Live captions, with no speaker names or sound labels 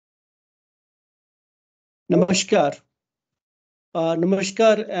Namaskar.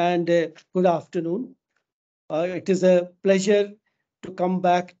 Namaskar and good afternoon. It is a pleasure to come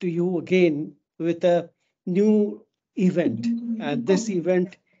back to you again with a new event. And this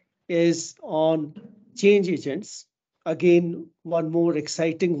event is on change agents. Again, one more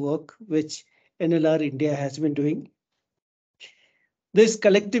exciting work which NLR India has been doing. This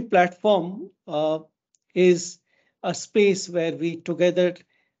collective platform is a space where we together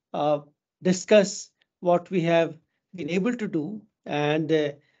uh, discuss what we have been able to do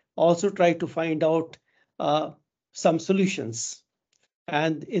and also try to find out uh, some solutions.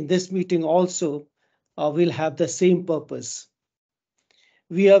 And in this meeting also, we'll have the same purpose.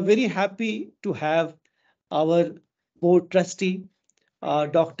 We are very happy to have our board trustee,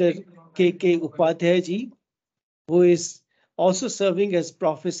 Dr. K. Upadhyay ji, who is also serving as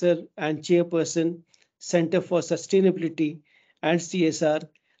professor and chairperson, Center for Sustainability and CSR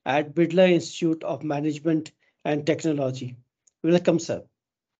at Bidla Institute of Management and Technology. Welcome, sir.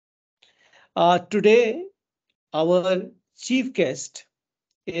 Today, our chief guest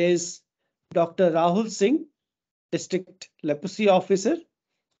is Dr. Rahul Singh, District Leprosy Officer,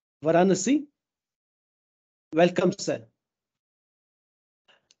 Varanasi. Welcome, sir.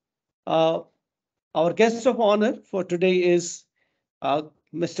 Our guest of honor for today is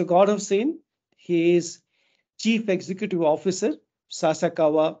Mr. Gaurav Sen. He is Chief Executive Officer,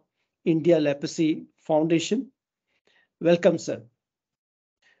 Sasakawa India Leprosy Foundation. Welcome, sir.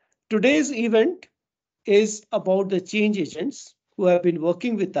 Today's event is about the change agents who have been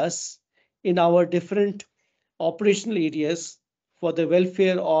working with us in our different operational areas for the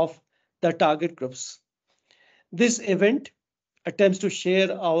welfare of the target groups. This event attempts to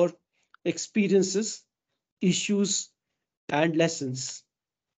share our experiences, issues, and lessons.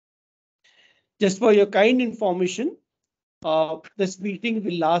 Just for your kind information, this meeting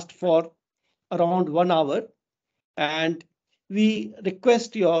will last for around 1 hour, and we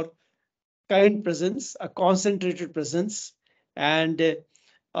request your kind presence, a concentrated presence, and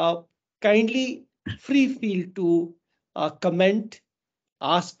kindly free feel to comment,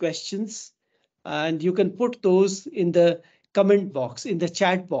 ask questions, and you can put those in the comment box, in the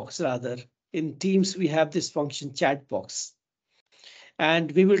chat box rather. In Teams, we have this function chat box,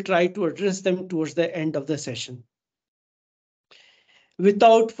 and we will try to address them towards the end of the session.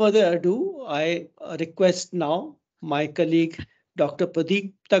 Without further ado, I request now my colleague, Dr.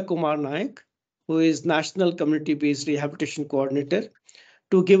 Pradeepta Kumar Naik, who is National Community-Based Rehabilitation Coordinator,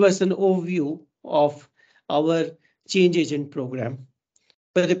 to give us an overview of our change agent program.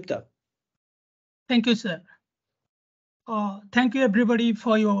 Pradeepta. Thank you, sir. Thank you, everybody,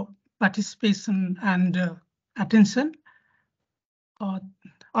 for your participation and attention.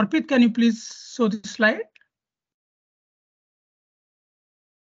 Arpit, can you please show the slide?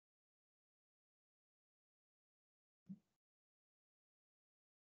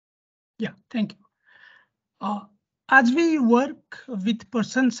 Yeah, thank you. As we work with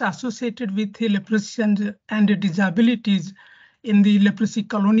persons associated with leprosy and disabilities in the leprosy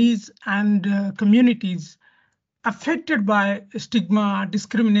colonies and communities affected by stigma,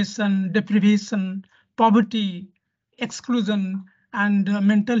 discrimination, deprivation, poverty, exclusion, and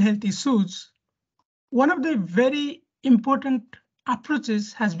mental health issues, one of the very important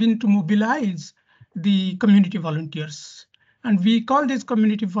approaches has been to mobilize the community volunteers. And we call these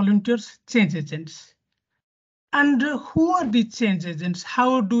community volunteers change agents. And who are the change agents?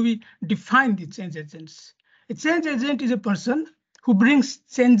 How do we define the change agents? A change agent is a person who brings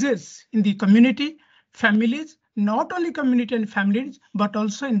changes in the community, families, not only community and families, but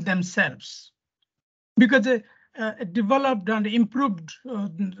also in themselves. Because a developed and improved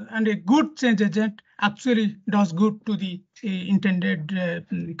and a good change agent actually does good to the intended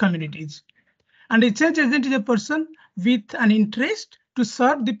communities. And a change agent is a person with an interest to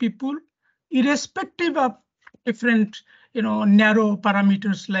serve the people, irrespective of different, narrow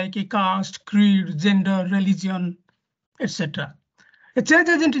parameters like a caste, creed, gender, religion, etc. A change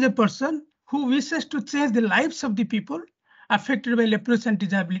agent is a person who wishes to change the lives of the people affected by leprosy and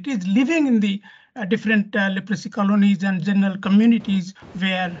disabilities living in the different leprosy colonies and general communities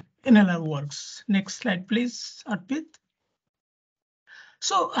where NLR works. Next slide, please, Arpit.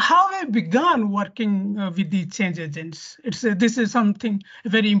 So how we began working with the change agents? This is something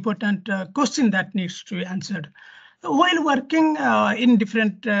very important question that needs to be answered. While working in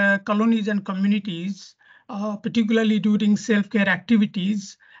different colonies and communities, particularly during self-care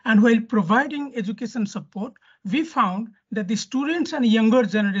activities, and while providing education support, we found that the students and younger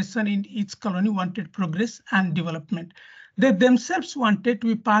generation in each colony wanted progress and development. They themselves wanted to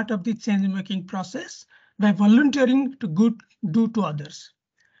be part of the change-making process by volunteering to do to others.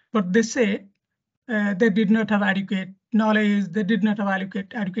 But they say they did not have adequate knowledge, they did not have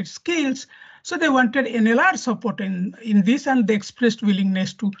adequate skills. So they wanted NLR support in this, and they expressed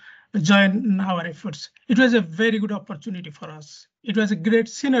willingness to join our efforts. It was a very good opportunity for us. It was a great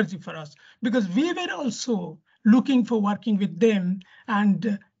synergy for us because we were also looking for working with them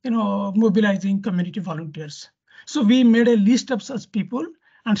and mobilizing community volunteers. So we made a list of such people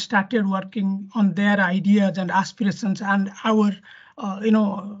and started working on their ideas and aspirations and our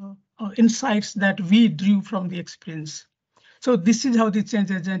insights that we drew from the experience. So this is how the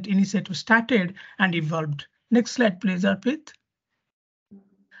Change Agent initiative started and evolved. Next slide, please, Arpit.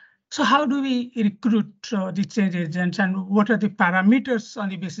 So how do we recruit the change agents and what are the parameters on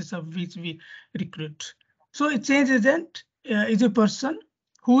the basis of which we recruit? So a change agent is a person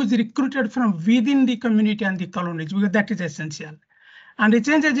who is recruited from within the community and the colonies, because that is essential. And a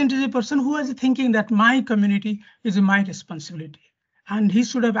change agent is a person who is thinking that my community is my responsibility. And he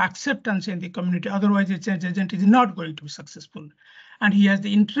should have acceptance in the community. Otherwise, a change agent is not going to be successful. And he has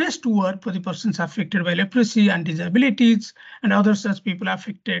the interest to work for the persons affected by leprosy and disabilities and other such people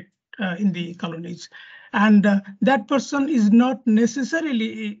affected in the colonies. And that person is not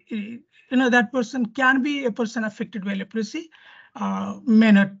necessarily, that person can be a person affected by leprosy,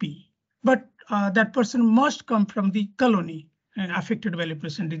 may not be. But that person must come from the colony affected by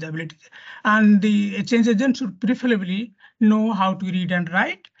leprosy and disabilities. And the change agent should preferably know how to read and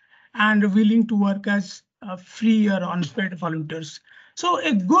write and willing to work as free or unpaid volunteers. So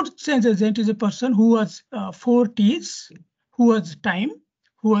a good change agent is a person who has 4 T's, who has time,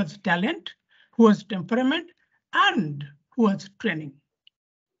 who has talent, who has temperament, and who has training.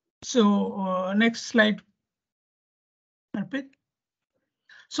 So next slide, Arpit.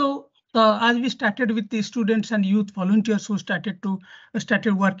 So as we started with the students and youth volunteers who started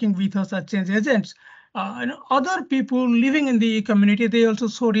working with us as change agents, other people living in the community, they also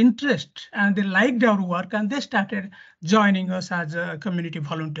showed interest and they liked our work and they started joining us as community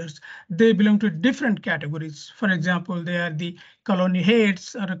volunteers. They belong to different categories. For example, they are the colony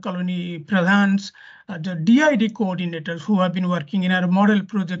heads or colony pradhans, the DID coordinators who have been working in our model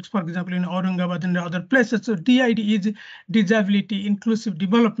projects, for example, in Aurangabad and other places. So DID is Disability Inclusive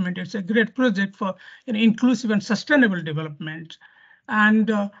Development. It's a great project for inclusive and sustainable development. And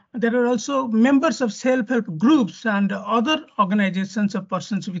there are also members of self-help groups and other organizations of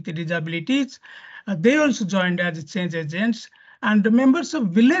persons with disabilities. They also joined as change agents. And the members of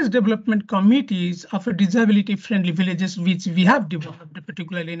village development committees of disability-friendly villages, which we have developed,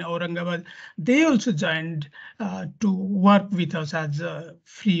 particularly in Aurangabad, they also joined to work with us as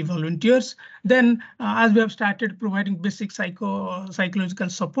free volunteers. Then, as we have started providing basic psychological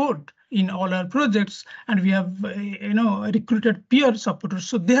support in all our projects, and we have recruited peer supporters,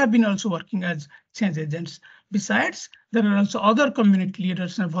 so they have been also working as change agents. Besides, there are also other community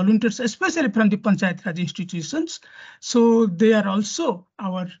leaders and volunteers, especially from the Panchayat Raj institutions. So they are also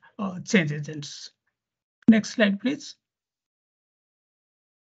our change agents. Next slide, please.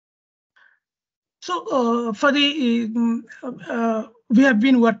 So for the we have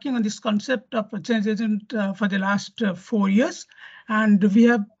been working on this concept of a change agent for the last 4 years, and we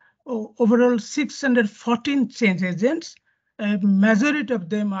have overall 614 change agents. A majority of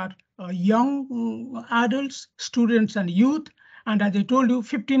them are young adults, students, and youth. And as I told you,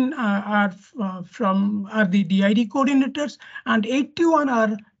 15 are the DID coordinators, and 81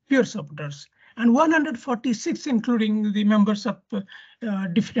 are peer supporters, and 146, including the members of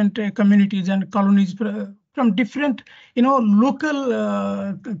different communities and colonies from different,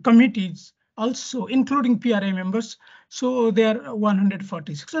 local committees, also including PRI members. So there are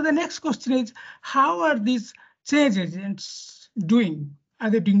 146. So the next question is, how are these change agents doing? Are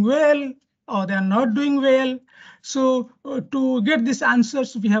they doing well or they are not doing well? So to get these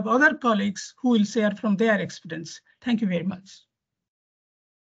answers, we have other colleagues who will share from their experience. Thank you very much.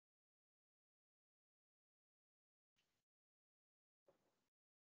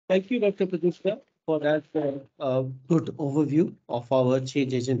 Thank you, Dr. Pradushka, for that good overview of our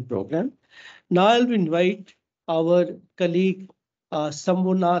change agent program. Now I'll invite our colleague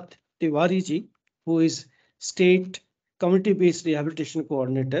Sambhunath Tiwari ji, who is State Community-Based Rehabilitation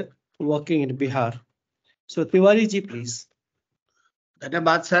Coordinator working in Bihar. So Tiwari ji, please.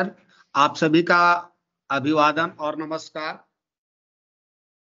 धन्यवाद sir, आप सभी का अभिवादन और नमस्कार।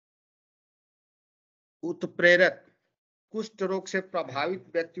 उत्प्रेरक कुष्ठ रोग से प्रभावित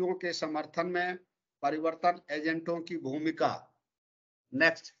व्यक्तियों के समर्थन में परिवर्तन एजेंटों की भूमिका।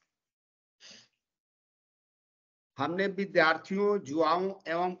 नेक्स्ट। हमने विद्यार्थियों, युवाओं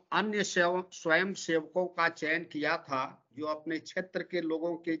एवं अन्य स्वयं सेवकों का चयन किया था जो अपने क्षेत्र के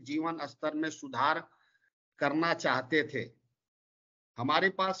लोगों के जीवन स्तर में सुधार करना चाहते थे। हमारे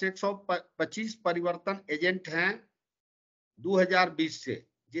पास 125 परिवर्तन एजेंट हैं 2020 से,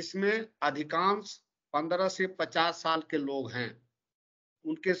 जिसमें अधिकांश 15 से 50 साल के लोग हैं।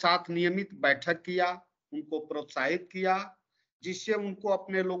 उनके साथ नियमित बैठक किया, उनको प्रोत्साहित किया, जिससे उनको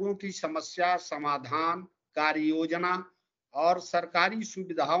अपने लोगों की समस्या समाधान, कार्य योजना और सरकारी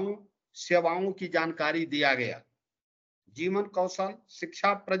सुविधाओं सेवाओं की जानकारी दिया गया। जीवन कौशल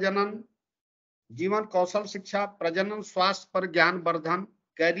शिक्षा प्रजनन स्वास्थ्य पर ज्ञान वर्धन,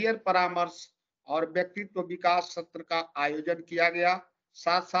 कैरियर परामर्श और व्यक्तित्व विकास सत्र का आयोजन किया गया।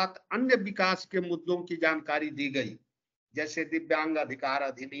 साथ साथ अन्य विकास के मुद्दों की जानकारी दी गई, जैसे दिव्यांग अधिकार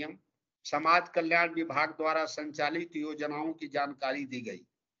अधिनियम, समाज कल्याण विभाग द्वारा संचालित योजनाओं की जानकारी दी गई।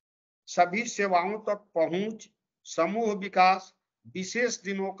 सभी सेवाओं तक पहुंच, समूह विकास, विशेष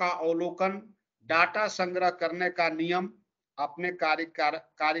दिनों का अवलोकन, डाटा संग्रह करने का नियम अपने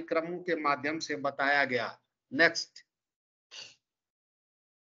कार्यक्रमों के माध्यम से बताया गया। नेक्स्ट।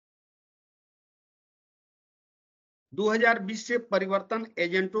 दो 2020 से परिवर्तन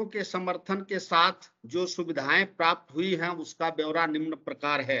एजेंटों के समर्थन के साथ जो सुविधाएं प्राप्त हुई हैं उसका ब्यौरा निम्न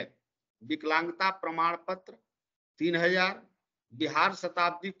प्रकार है। विकलांगता प्रमाण पत्र 3000, बिहार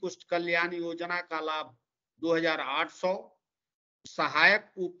शताब्दी कुष्ठ कल्याण योजना का लाभ 2800,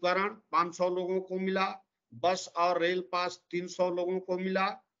 सहायक उपकरण 500 लोगों को मिला, बस और रेल पास 300 लोगों को मिला,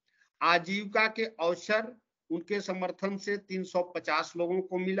 आजीविका के अवसर उनके समर्थन से 350 लोगों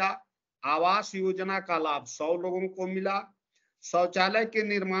को मिला, आवास योजना का लाभ 100 लोगों को मिला, शौचालय के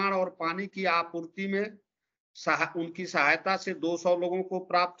निर्माण और पानी की आपूर्ति में उनकी सहायता से 200 लोगों को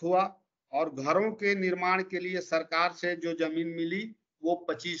प्राप्त हुआ, और घरों के निर्माण के लिए सरकार से जो जमीन मिली वो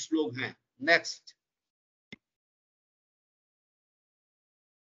 25 लोग हैं। नेक्स्ट।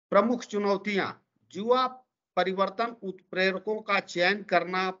 प्रमुख चुनौतियां। युवा परिवर्तन उत्प्रेरकों का चयन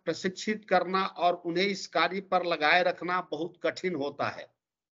करना, प्रशिक्षित करना और उन्हें इस कार्य पर लगाए रखना बहुत कठिन होता है,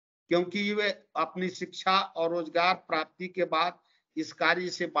 क्योंकि वे अपनी शिक्षा और रोजगार प्राप्ति के बाद इस कार्य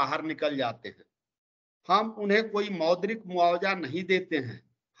से बाहर निकल जाते हैं। हम उन्हें कोई मौद्रिक मुआवजा नहीं देते हैं,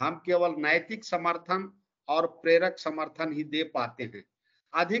 हम केवल नैतिक समर्थन और प्रेरक समर्थन ही दे पाते हैं।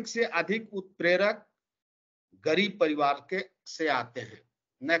 अधिक से अधिक उत्प्रेरक गरीब परिवार के से आते हैं।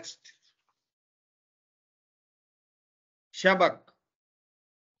 नेक्स्ट। सबक।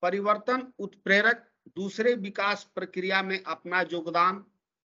 परिवर्तन उत्प्रेरक दूसरे विकास प्रक्रिया में अपना योगदान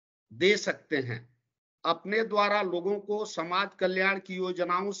दे सकते हैं, अपने द्वारा लोगों को समाज कल्याण की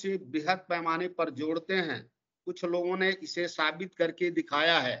योजनाओं से बृहद पैमाने पर जोड़ते हैं। कुछ लोगों ने इसे साबित करके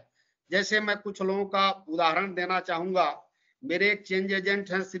दिखाया है। जैसे मैं कुछ लोगों का उदाहरण देना चाहूंगा। मेरे एक चेंज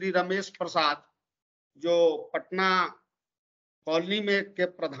एजेंट हैं श्री रमेश प्रसाद, जो पटना कॉलोनी में के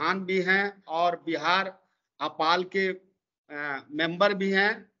प्रधान भी हैं और बिहार अपाल के मेंबर भी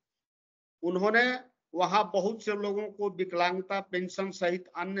हैं। उन्होंने वहां बहुत से लोगों को विकलांगता पेंशन सहित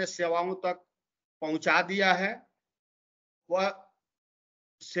अन्य सेवाओं तक पहुंचा दिया है। वह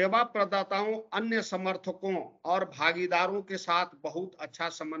सेवा प्रदाताओं, अन्य समर्थकों और भागीदारों के साथ बहुत अच्छा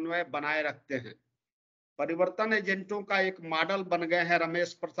समन्वय बनाए रखते हैं। परिवर्तन एजेंटों का एक मॉडल बन गए हैं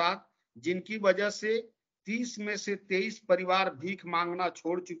रमेश प्रसाद, जिनकी वजह से 30 में से 23 परिवार भीख मांगना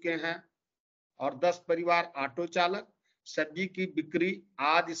छोड़ चुके हैं और 10 परिवार ऑटो चालक, सब्जी की बिक्री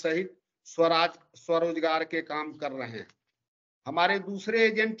आदि सहित स्वरोजगार के काम कर रहे हैं। हमारे दूसरे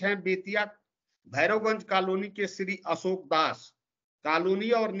एजेंट हैं बेतिया भैरवगंज कॉलोनी के श्री अशोक दास।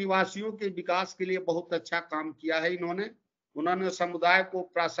 कॉलोनी और निवासियों के विकास के लिए बहुत अच्छा काम किया है उन्होंने समुदाय को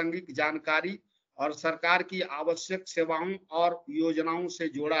प्रासंगिक जानकारी और सरकार की आवश्यक सेवाओं और योजनाओं से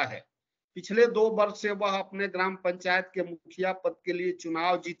जोड़ा है। पिछले 2 वर्ष से वह अपने ग्राम पंचायत के मुखिया पद के लिए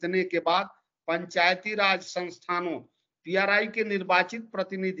चुनाव जीतने के बाद पंचायती राज संस्थानों पीआरआई के निर्वाचित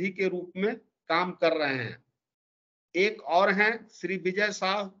प्रतिनिधि के रूप में काम कर रहे हैं। एक और हैं श्री विजय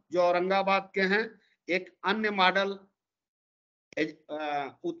शाह, जो औरंगाबाद के हैं, एक अन्य मॉडल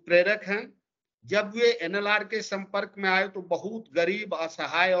उत्प्रेरक हैं। जब वे एनएलआर के संपर्क में आए तो बहुत गरीब,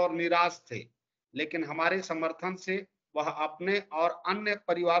 असहाय और निराश थे, लेकिन हमारे समर्थन से वह अपने और अन्य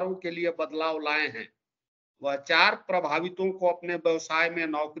परिवारों के लिए बदलाव लाए हैं। वह 4 प्रभावितों को अपने व्यवसाय में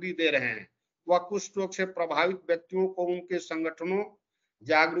नौकरी दे रहे हैं। वह कुष्ठ रोग से प्रभावित व्यक्तियों को उनके संगठनों,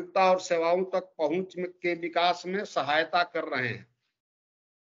 जागरूकता और सेवाओं तक पहुंच के विकास में सहायता कर रहे हैं।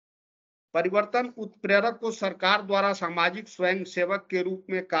 परिवर्तन उत्प्रेरक को सरकार द्वारा सामाजिक स्वयंसेवक के रूप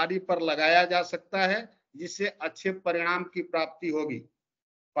में कार्य पर लगाया जा सकता है, जिससे अच्छे परिणाम की प्राप्ति होगी।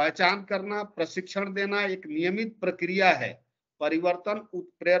 पहचान करना, प्रशिक्षण देना एक नियमित प्रक्रिया है। परिवर्तन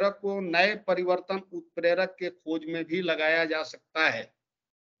उत्प्रेरक को नए परिवर्तन उत्प्रेरक के खोज में भी लगाया जा सकता है।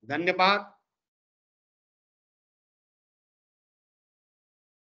 धन्यवाद।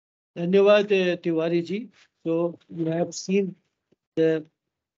 धन्यवाद Tiwari ji. So you have seen the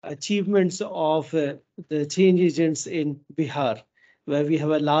achievements of the change agents in Bihar, where we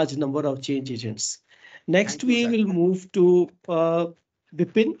have a large number of change agents. Next, Thank you, we sir. will move to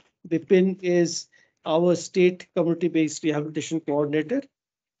Bipin. Bipin is our state community-based rehabilitation coordinator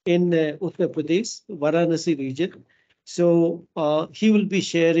in Uttar Pradesh, Varanasi region. So he will be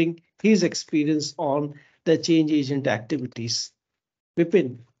sharing his experience on the change agent activities.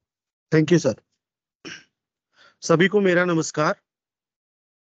 Bipin. Thank you sir. सभी को मेरा नमस्कार।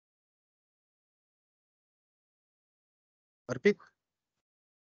 अर्पित,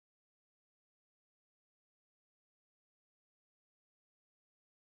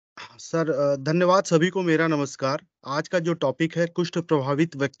 sir धन्यवाद। सभी को मेरा नमस्कार। आज का जो टॉपिक है कुष्ठ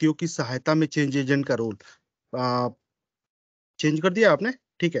प्रभावित व्यक्तियों की सहायता में चेंज एजेंट का रोल। चेंज कर दिया आपने?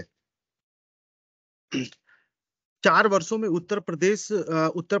 ठीक है। 4 वर्षों में उत्तर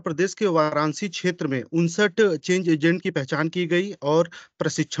प्रदेश के वाराणसी क्षेत्र में 59 चेंज एजेंट की पहचान की गई और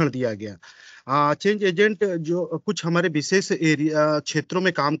प्रशिक्षण दिया गया। चेंज एजेंट जो कुछ हमारे विशेष एरिया क्षेत्रों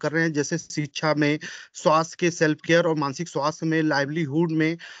में काम कर रहे हैं, जैसे शिक्षा में, स्वास्थ्य के सेल्फ केयर और मानसिक स्वास्थ्य में, लाइवलीहुड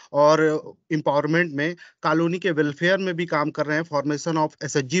में और एम्पावरमेंट में, कॉलोनी के वेलफेयर में भी काम कर रहे हैं, फॉर्मेशन ऑफ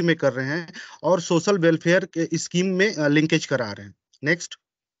एसएचजी में कर रहे हैं और सोशल वेलफेयर के स्कीम में लिंकेज करा रहे हैं। नेक्स्ट।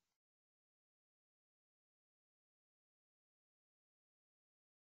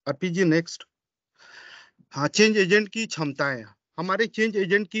 अर्पित जी नेक्स्ट। हाँ, चेंज एजेंट की क्षमताएं। हमारे चेंज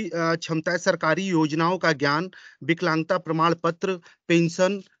एजेंट की क्षमताएं सरकारी योजनाओं का ज्ञान, विकलांगता प्रमाण पत्र,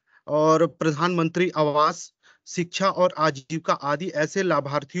 पेंशन और प्रधानमंत्री आवास, शिक्षा और आजीविका आदि ऐसे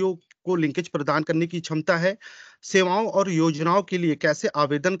लाभार्थियों को लिंकेज प्रदान करने की क्षमता है। सेवाओं और योजनाओं के लिए कैसे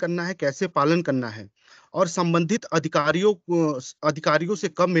आवेदन करना है, कैसे पालन करना है और संबंधित अधिकारियों से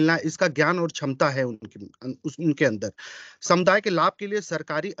कब मिलना है, इसका ज्ञान और क्षमता है उनके अंदर। समुदाय के लाभ के लिए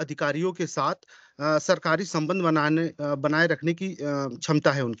सरकारी अधिकारियों के साथ सरकारी संबंध बनाए रखने की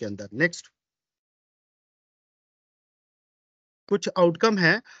क्षमता है उनके अंदर। नेक्स्ट। कुछ आउटकम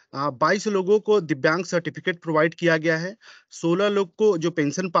है। 22 लोगों को दिव्यांग सर्टिफिकेट प्रोवाइड किया गया है। 16 लोग को जो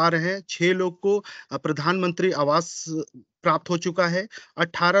पेंशन पा रहे हैं, 6 लोग को प्रधानमंत्री आवास प्राप्त हो चुका है।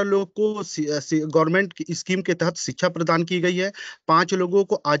 18 लोग को गवर्नमेंट की स्कीम के तहत शिक्षा प्रदान की गई है। 5 लोगों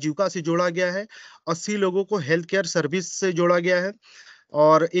को आजीविका से जोड़ा गया है। 80 लोगों को हेल्थ केयर सर्विस से जोड़ा गया है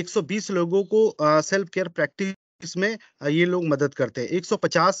और 120 लोगों को सेल्फ केयर प्रैक्टिस में ये लोग मदद करते हैं।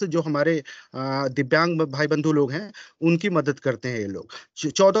 150 जो हमारे दिव्यांग भाई बंधु लोग हैं, उनकी मदद करते हैं ये लोग।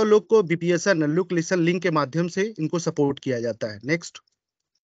 14 लोग को बीपीएसएन लुक लिसन लिंक के माध्यम से इनको सपोर्ट किया जाता है। नेक्स्ट।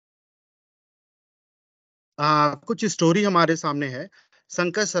 कुछ स्टोरी हमारे सामने है।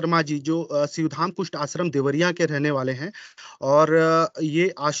 शंकर शर्मा जी जो शिवधाम कुष्ठ आश्रम देवरिया के रहने वाले हैं और ये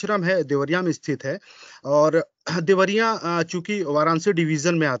आश्रम है देवरिया में स्थित है और देवरिया चूंकि वाराणसी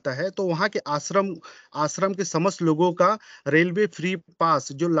डिवीजन में आता है, तो वहाँ के आश्रम के समस्त लोगों का रेलवे फ्री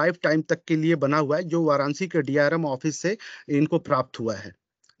पास जो लाइफ टाइम तक के लिए बना हुआ है, जो वाराणसी के डीआरएम ऑफिस से इनको प्राप्त हुआ है।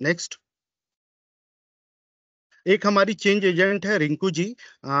 नेक्स्ट। एक हमारी चेंज एजेंट है रिंकू जी,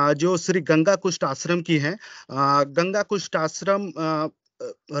 जो श्री गंगा कुष्ठ आश्रम की हैं। गंगा कुष्ठ आश्रम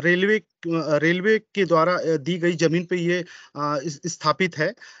रेलवे रेलवे के द्वारा दी गई जमीन पे ये स्थापित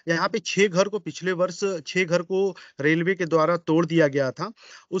है। यहाँ पे 6 घर को पिछले वर्ष 6 घर को रेलवे के द्वारा तोड़ दिया गया था।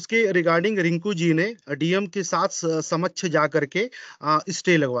 उसके रिगार्डिंग रिंकू जी ने डीएम के साथ समक्ष जा करके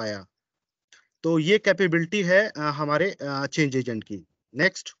स्टे लगवाया। तो ये कैपेबिलिटी है हमारे चेंज एजेंट की।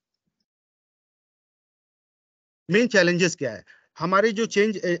 नेक्स्ट। मेन चैलेंजेस क्या है? हमारे जो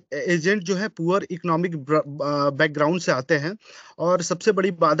चेंज एजेंट जो है पुअर इकोनॉमिक बैकग्राउंड से आते हैं और सबसे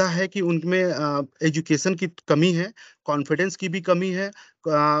बड़ी बाधा है कि उनमें एजुकेशन की कमी है, कॉन्फिडेंस की भी कमी है।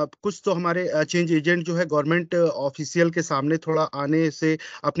 कुछ तो हमारे चेंज एजेंट जो है गवर्नमेंट ऑफिशियल के सामने थोड़ा आने से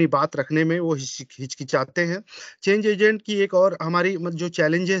अपनी बात रखने में वो हिचकिचाते हैं। चेंज एजेंट की एक और हमारी जो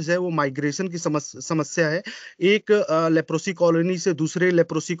चैलेंजेस है वो माइग्रेशन की समस्या है। एक लेप्रोसी कॉलोनी से दूसरे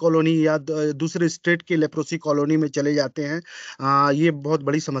लेप्रोसी कॉलोनी या दूसरे स्टेट के लेप्रोसी कॉलोनी में चले जाते हैं। ये बहुत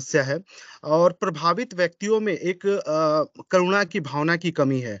बड़ी समस्या है और प्रभावित व्यक्तियों में एक करुणा की भावना की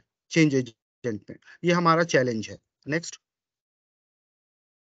कमी है चेंज एजेंट में। ये हमारा चैलेंज है। नेक्स्ट।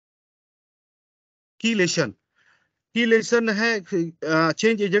 की लेसन है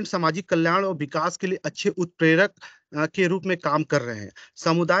चेंज एजेंट सामाजिक कल्याण और विकास के लिए अच्छे उत्प्रेरक के रूप में काम कर रहे हैं।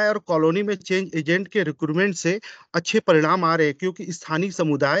 समुदाय और कॉलोनी में चेंज एजेंट के रिक्रूटमेंट से अच्छे परिणाम आ रहे हैं, क्योंकि स्थानीय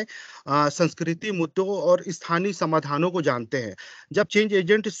समुदाय संस्कृति मुद्दों और स्थानीय समाधानों को जानते हैं। जब चेंज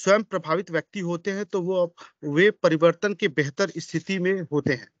एजेंट स्वयं प्रभावित व्यक्ति होते हैं तो वे परिवर्तन के बेहतर स्थिति में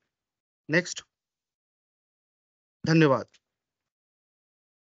होते हैं। नेक्स्ट। धन्यवाद।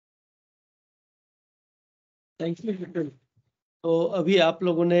 Thank you Vipin. तो अभी आप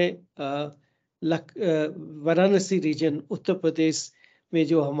लोगों ने वाराणसी रीजन उत्तर प्रदेश में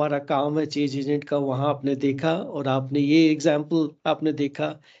जो हमारा काम है चेंज एजेंट का, वहाँ आपने देखा और आपने ये एग्जाम्पल आपने देखा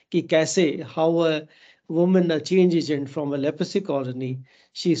कि कैसे how a woman, a change agent from a leprosy colony,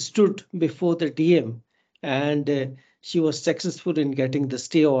 she stood before the DM and she was successful in getting the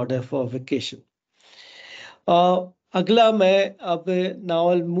stay order for vacation. Agla मैं अब now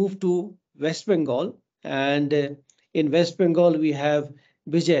I'll move to West Bengal, and in West Bengal we have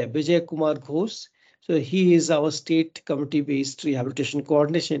Vijay Kumar Ghosh. So he is our state community-based rehabilitation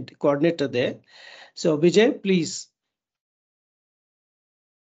coordinator there. So Vijay, please.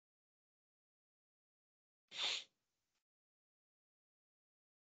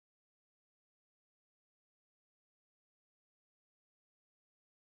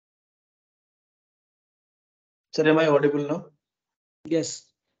 Sir, am I audible now? Yes.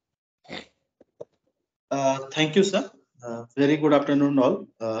 Thank you, sir. Very good afternoon all.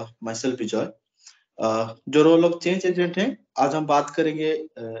 Myself Vijay. जो role of change agent है, आज हम बात करेंगे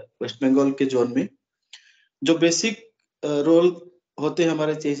waste Bengal के zone में जो basic role होते हैं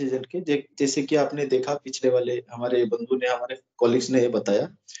हमारे चेंज एजेंट के, जैसे कि आपने देखा पिछले वाले हमारे बंधु ने, हमारे कॉलीग्स ने ये बताया।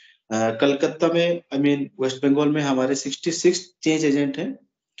 कलकत्ता में वेस्ट बंगाल में हमारे 66 चेंज एजेंट हैं,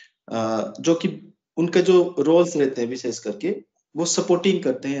 जो कि उनके जो रोल्स रहते हैं विशेष करके वो सपोर्टिंग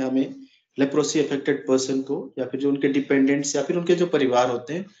करते हैं हमें लेप्रोसी अफेक्टेड पर्सन को, या फिर जो उनके डिपेंडेंट्स या फिर उनके जो परिवार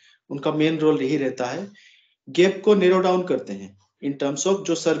होते हैं, उनका मेन रोल यही रहता है। गैप को नेरो डाउन करते हैं इन टर्म्स ऑफ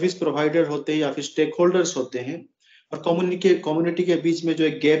जो सर्विस प्रोवाइडर होते हैं या फिर स्टेक होल्डर्स होते हैं, और कम्युनिटी के बीच में जो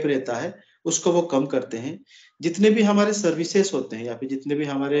एक गैप रहता है उसको वो कम करते हैं। जितने भी हमारे सर्विसेज होते हैं या फिर जितने भी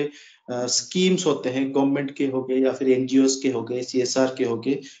हमारे स्कीम्स होते हैं, गवर्नमेंट के हो गए या फिर एनजीओस के हो गए, सीएसआर के हो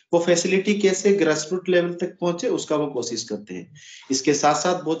गए, वो फैसिलिटी कैसे ग्रास रूट लेवल तक पहुंचे उसका वो कोशिश करते हैं। इसके साथ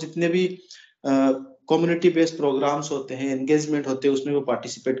साथ वो जितने भी कम्युनिटी बेस्ड प्रोग्राम्स होते हैं, एंगेजमेंट होते हैं, उसमें वो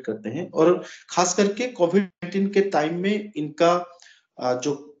पार्टिसिपेट करते हैं। और खास करके कोविड-19 के टाइम में इनका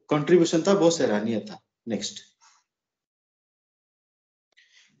जो कंट्रीब्यूशन था बहुत सराहनीय था। नेक्स्ट,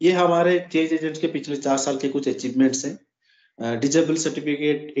 ये हमारे चेंज एजेंट्स के पिछले 4 साल के कुछ अचीवमेंट्स हैं। Disable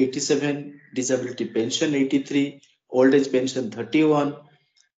certificate 87, disability pension 83, old age pension 31,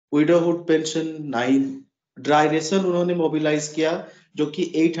 widowhood pension 9, dry ration उन्होंने मोबिलाइज किया जो कि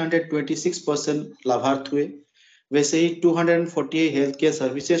 826% लाभार्थ हुए। वैसे ही 248 हेल्थ केयर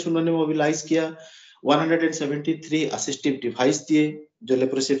सर्विसेज उन्होंने मोबिलाइज किया, 173 असिस्टिव डिवाइस दिए जो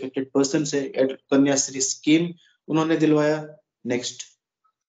लेप्रोसी अफेक्टेड पर्सन है, कन्याश्री स्कीम उन्होंने दिलवाया। Next,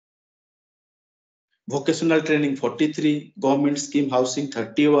 vocational training 43, government scheme housing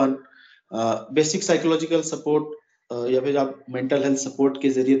 31, basic psychological support या फिर आप मेंटल हेल्थ सपोर्ट के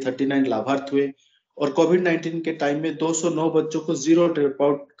जरिए 39 लाभार्थ हुए। और कोविड-19 के टाइम में 209 बच्चों को जीरो ड्रॉप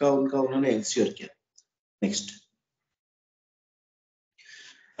आउट का उन्होंने इंश्योर किया। नेक्स्ट,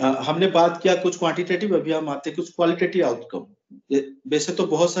 हमने बात किया कुछ क्वांटिटेटिव, अभी हम आते कुछ क्वालिटेटिव आउटकम। वैसे तो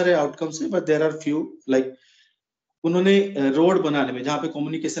बहुत सारे आउटकम्स हैं but there are few, like उन्होंने रोड बनाने में, जहाँ पे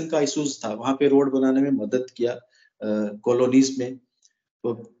कम्युनिकेशन का इश्यूज था वहां पे रोड बनाने में मदद किया कॉलोनीज में।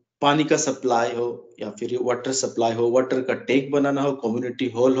 तो पानी का सप्लाई हो या फिर वाटर सप्लाई हो, वाटर का टैंक बनाना हो, कम्युनिटी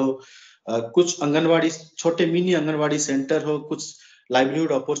हॉल हो, कुछ आंगनवाड़ी, छोटे मिनी आंगनवाड़ी सेंटर हो, कुछ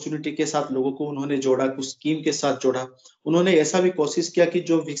लाइवलीहुड अपॉर्चुनिटी के साथ लोगों को उन्होंने जोड़ा, कुछ स्कीम के साथ जोड़ा। उन्होंने ऐसा भी कोशिश किया कि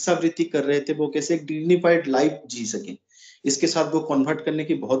जो भिक्षावृत्ति कर रहे थे वो कैसे एक डिग्निफाइड लाइफ जी सके, इसके साथ वो कन्वर्ट करने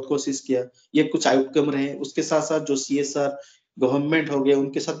की बहुत कोशिश किया। ये कुछ आउटकम रहे। उसके साथ साथ जो सीएसआर गवर्नमेंट हो गया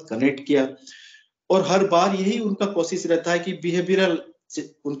उनके साथ कनेक्ट किया, और हर बार यही उनका कोशिश रहता है कि बिहेवियरल,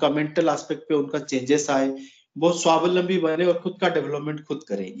 उनका मेंटल एस्पेक्ट पे उनका चेंजेस आए, वो स्वावलंबी बने और खुद का डेवलपमेंट खुद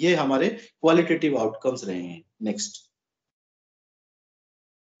करें। ये हमारे क्वालिटेटिव आउटकम्स रहे हैं। नेक्स्ट,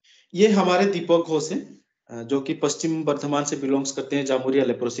 ये हमारे दीपक घोष हैं जो कि पश्चिम बर्धमान से बिलोंग्स करते हैं, जामुरिया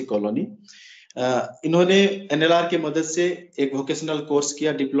लेप्रोसी कॉलोनी। इन्होंने एनएलआर के मदद से एक वोकेशनल कोर्स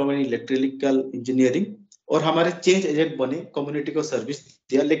किया, डिप्लोमा इन इलेक्ट्रिकल इंजीनियरिंग, और हमारे चेंज एजेंट बने, कम्युनिटी को सर्विस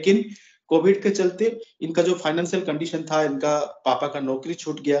दिया। लेकिन कोविड के चलते इनका जो फाइनेंशियल कंडीशन था, इनका पापा का नौकरी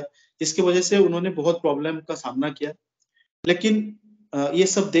छूट गया, जिसकी वजह से उन्होंने बहुत प्रॉब्लम का सामना किया। लेकिन ये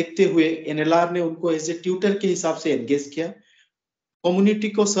सब देखते हुए एनएलआर ने उनको एज ए ट्यूटर के हिसाब से एंगेज किया। कम्युनिटी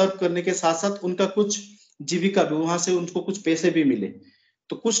को सर्व करने के साथ साथ उनका कुछ जीविका भी, वहां से उनको कुछ पैसे भी मिले।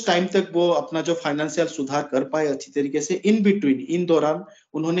 तो कुछ टाइम तक वो अपना जो फाइनेंशियल सुधार कर पाए अच्छी तरीके से। इन बिटवीन, इन दौरान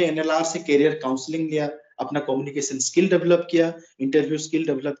उन्होंने एनएलआर से कैरियर काउंसलिंग लिया, अपना कम्युनिकेशन स्किल डेवलप किया, इंटरव्यू स्किल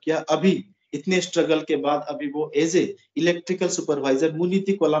डेवलप किया। अभी इतने स्ट्रगल के बाद अभी वो as a electrical supervisor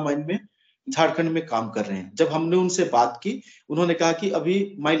मुनीति Cola mine में झारखंड में काम कर रहे हैं। जब हमने उनसे बात की, उन्होंने कहा कि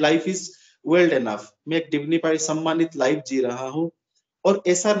अभी my life is well enough, मैं एक डिग्निफाइड सम्मानित लाइफ जी रहा हूँ। और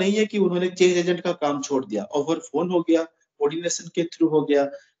ऐसा नहीं है कि उन्होंने चेंज एजेंट का काम छोड़ दिया, ओवर फोन हो गया, कोऑर्डिनेशन के थ्रू हो गया,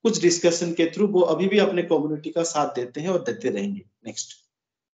 कुछ डिस्कशन के थ्रू वो अभी भी अपने कम्युनिटी का साथ देते हैं और देते रहेंगे। नेक्स्ट,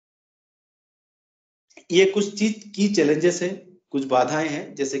 ये कुछ चीज की चैलेंजेस है, कुछ बाधाएं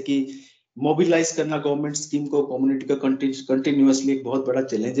हैं, जैसे कि मोबिलाइज करना गवर्नमेंट स्कीम को कम्युनिटी का कंटिन्यूअसली एक बहुत बड़ा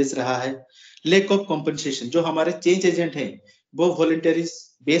चैलेंजेस रहा है। लैक ऑफ कॉम्पनसेशन, जो हमारे चेंज एजेंट हैं वो वॉलंटरी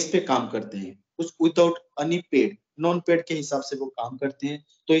बेस पे काम करते हैं, कुछ without any paid, non paid के हिसाब से वो काम करते हैं,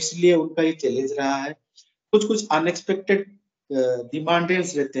 तो इसलिए उनका ये चैलेंज रहा है। कुछ अनएक्सपेक्टेड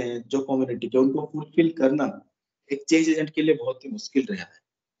डिमांड्स रहते हैं जो कम्युनिटी के, उनको फुलफिल करना एक चेंज एजेंट के लिए बहुत ही मुश्किल रहा है।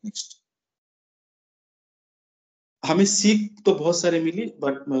 नेक्स्ट, हमें सीख तो बहुत सारे मिली,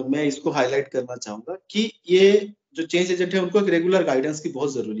 बट मैं इसको हाईलाइट करना चाहूंगा कि ये जो चेंज एजेंट है उनको एक रेगुलर गाइडेंस की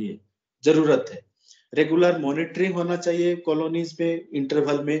बहुत जरूरत है। रेगुलर मॉनिटरिंग होना चाहिए कॉलोनीज में,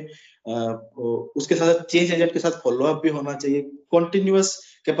 इंटरवल में, उसके साथ चेंज एजेंट के साथ फॉलोअप भी होना चाहिए। कॉन्टिन्यूअस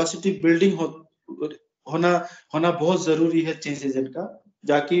कैपेसिटी बिल्डिंग होना बहुत जरूरी है चेंज एजेंट का,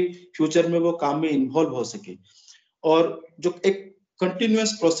 जाकि फ्यूचर में वो काम में इन्वॉल्व हो सके। और जो एक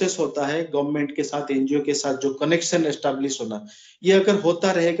कंटिन्यूअस प्रोसेस होता है गवर्नमेंट के साथ, एनजीओ के साथ, जो कनेक्शन एस्टेब्लिश होना, ये अगर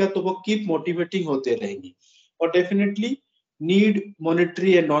होता रहेगा तो वो कीप मोटिवेटिंग होते रहेंगे। और definitely need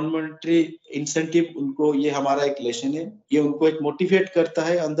monetary and non monetary incentive, उनको, ये हमारा एक लेसन है, ये उनको एक मोटिवेट करता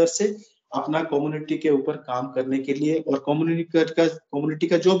है अंदर से अपना कम्युनिटी के ऊपर काम करने के लिए, और कम्युनिटी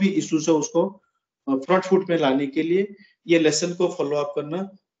का जो भी इश्यूज है उसको फ्रंट फुट में लाने के लिए ये लेसन को फॉलो अप करना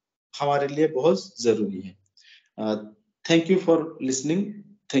हमारे लिए बहुत जरूरी है। Thank you for listening.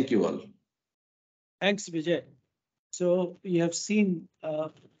 Thank you all. Thanks, Vijay. So you have seen,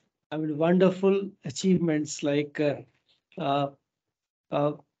 wonderful achievements like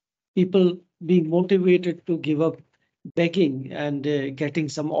people being motivated to give up begging and getting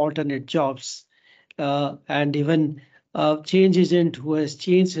some alternate jobs, and even a change agent who has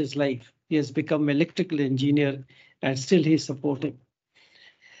changed his life. He has become an electrical engineer, and still he's supporting.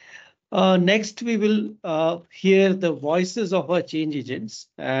 Next, we will hear the voices of our change agents,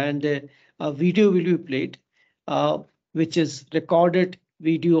 and a video will be played, which is recorded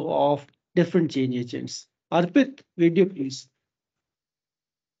video of different change agents. Arpit, video please.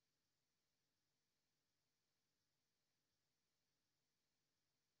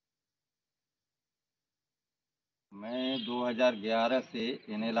 मैं 2011 से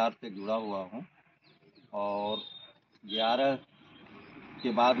NLR से जुड़ा हुआ हूं, और 11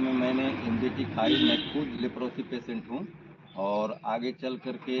 के बाद में मैंने एमडीटी खाई। मैं खुद लेप्रोसी पेशेंट हूं, और आगे चल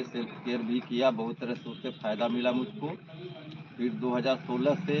करके सेल्फ केयर भी किया, बहुत तरह से उससे फ़ायदा मिला मुझको। फिर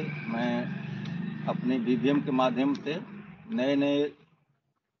 2016 से मैं अपने बीबीएम के माध्यम से नए नए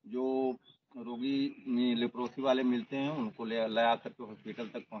जो रोगी लेप्रोसी वाले मिलते हैं उनको ले आकर के हॉस्पिटल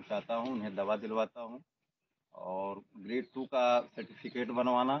तक पहुंचाता हूं, उन्हें दवा दिलवाता हूं, और ग्रेड 2 का सर्टिफिकेट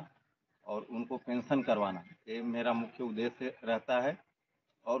बनवाना और उनको पेंशन करवाना, ये मेरा मुख्य उद्देश्य रहता है।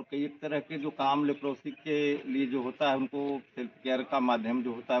 और कई तरह के जो काम लेप्रोसी के लिए जो होता है, उनको सेल्फ केयर का माध्यम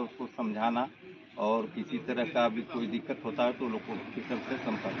जो होता है उसको समझाना, और किसी तरह का भी कोई दिक्कत होता है तो लोग को ऑफिसर से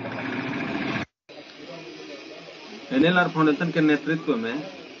संपर्क करवाना। एनएलआर फाउंडेशन के नेतृत्व में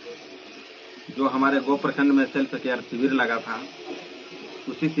जो हमारे गो प्रखंड में सेल्फ केयर शिविर लगा था,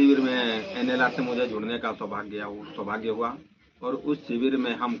 उसी शिविर में एनएलआर से मुझे जुड़ने का सौभाग्य हुआ, और उस शिविर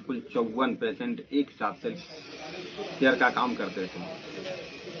में हम कुल 54 पेशेंट एक साथ सेल्फ केयर का काम करते थे।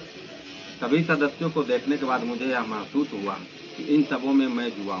 सभी सदस्यों को देखने के बाद मुझे यह महसूस हुआ कि इन सबों में मैं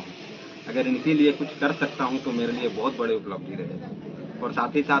जुआ हूँ। अगर इनके लिए कुछ कर सकता हूँ तो मेरे लिए बहुत बड़ी उपलब्धि रहेगी। और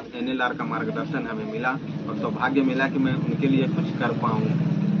साथ ही साथ एनएलआर का मार्गदर्शन हमें मिला और सौभाग्य मिला कि मैं उनके लिए कुछ कर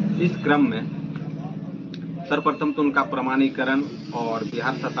पाऊँ। इस क्रम में सर्वप्रथम तो उनका प्रमाणीकरण और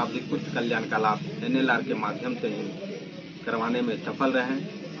बिहार शताब्दी कुछ कल्याण का लाभ एनएलआर के माध्यम से ही करवाने में सफल रहे।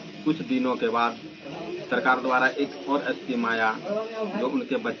 कुछ दिनों के बाद सरकार द्वारा एक और स्कीम आया जो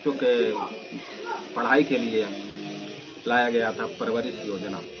उनके बच्चों के पढ़ाई के लिए लाया गया था, परवरिश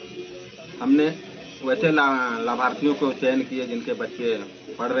योजना। हमने वैसे लाभार्थियों को चयन किए जिनके बच्चे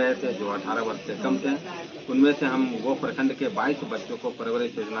पढ़ रहे थे, जो 18 वर्ष से कम थे। उनमें से हम वो प्रखंड के 22 बच्चों को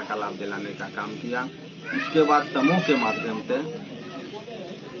परवरिश योजना का लाभ दिलाने का काम किया। इसके बाद समूह के माध्यम से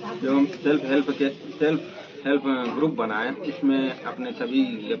जो सेल्फ हेल्प ग्रुप बनाए, इसमें अपने सभी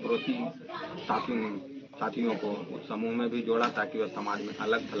लेप्रोसी साथियों को उस समूह में भी जोड़ा ताकि वह समाज में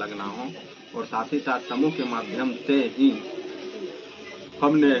अलग थलग ना हो। और साथ ही साथ समूह के माध्यम से ही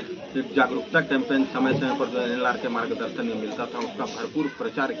हमने एक जागरूकता कैंपेन समय पर जो एनएलआर के मार्गदर्शन में मिलता था उसका भरपूर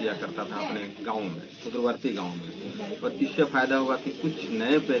प्रचार किया करता था अपने गाँव में, सुदूरवर्ती गाँव में। और इससे फायदा हुआ कि कुछ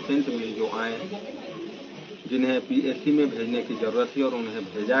नए पेशेंट भी जो आए जिन्हें पीएचसी में भेजने की जरूरत थी और उन्हें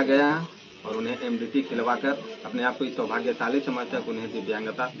भेजा गया, और उन्हें एमडीटी खिलवाकर अपने आप को इस सौभाग्यशाली समझता कि उन्हें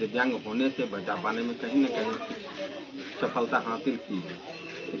दिव्यांग होने से बचा पाने में कहीं न कहीं सफलता हासिल की।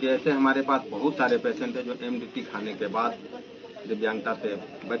 क्योंकि ऐसे हमारे पास बहुत सारे पेशेंट हैं जो एमडीटी खाने के बाद दिव्यांगता से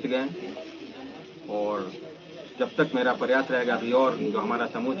बच गए। और जब तक मेरा प्रयास रहेगा अभी और जो हमारा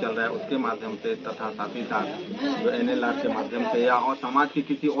समूह चल रहा है उसके माध्यम से तथा साथ ही साथ जो एनएलआर के माध्यम से या और समाज के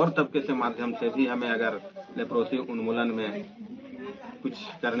किसी और तबके से माध्यम से भी हमें अगर लेप्रोसी उन्मूलन में कुछ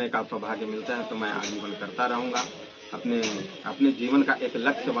करने का सौभाग्य मिलता है तो मैं आजीवन करता रहूँगा। अपने जीवन का एक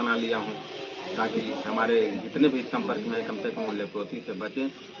लक्ष्य बना लिया हूँ ताकि हमारे जितने भी संपर्क में कम से कम वो लेप्रोसी से बचें,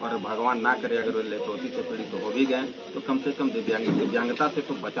 और भगवान ना करे अगर वो लेप्रोसी से पीड़ित हो भी गए तो कम से कम दिव्यांगता से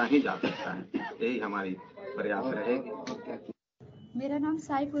तो बचा ही जा सकता है। यही हमारी प्रयास रहेगी। मेरा नाम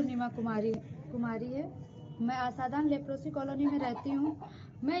साई पूर्णिमा कुमारी है। मैं आसादान लेप्रोसी कॉलोनी में रहती हूँ।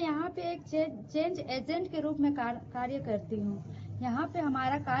 मैं यहाँ पे एक चेंज एजेंट के रूप में कार्य करती हूँ। यहाँ पे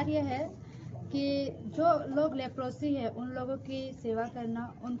हमारा कार्य है कि जो लोग लेप्रोसी है उन लोगों की सेवा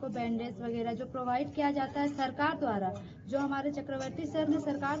करना, उनको बैंडेज वगैरह जो प्रोवाइड किया जाता है सरकार द्वारा, जो हमारे चक्रवर्ती सर ने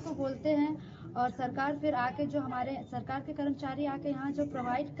सरकार को बोलते हैं और सरकार फिर आके जो हमारे सरकार के कर्मचारी आके यहाँ जो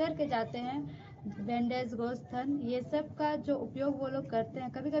प्रोवाइड करके जाते हैं, बैंडेज, गोस्थन, ये सब का जो उपयोग वो लोग करते हैं।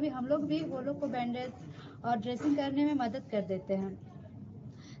 कभी कभी हम लोग भी वो लोग को बैंडेज और ड्रेसिंग करने में मदद कर देते हैं।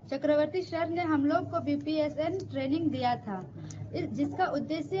 चक्रवर्ती सर ने हम लोग को बीपीएसएन ट्रेनिंग दिया था, जिसका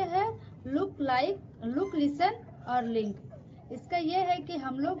उद्देश्य है लुक, लिसन और लिंक। इसका ये है कि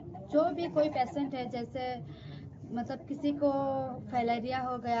हम लोग जो भी कोई पेशेंट है, जैसे मतलब किसी को फाइलेरिया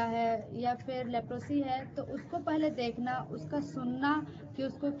हो गया है या फिर लेप्रोसी है, तो उसको पहले देखना, उसका सुनना कि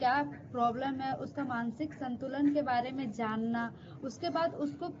उसको क्या प्रॉब्लम है, उसका मानसिक संतुलन के बारे में जानना, उसके बाद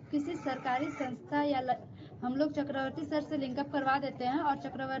उसको किसी सरकारी संस्था या हम लोग चक्रवर्ती सर से लिंकअप करवा देते हैं और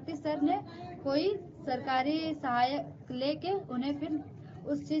चक्रवर्ती सर ने कोई सरकारी सहायक लेके उन्हें फिर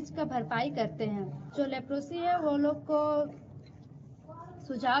उस चीज़ का भरपाई करते हैं। जो लेप्रोसी है वो लोग को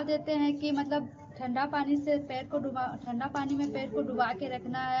सुझाव देते हैं कि मतलब ठंडा पानी में पैर को डुबा के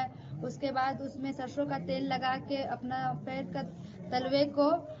रखना है। उसके बाद उसमें सरसों का तेल लगा के अपना पैर का तलवे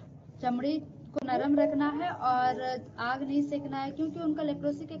को, चमड़ी को नरम रखना है और आग नहीं सेकना है, क्योंकि उनका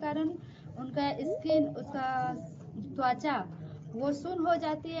लेप्रोसी के कारण उनका स्किन, उसका त्वचा वो सुन्न हो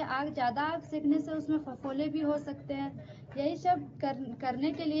जाती है। ज़्यादा आग सेकने से उसमें फफोले भी हो सकते हैं। यही सब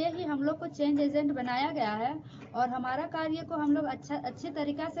करने के लिए ही हम लोग को चेंज एजेंट बनाया गया है और हमारा कार्य को हम लोग अच्छे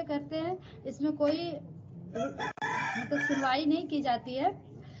तरीका से करते हैं। इसमें कोई मतलब सुनवाई नहीं की जाती है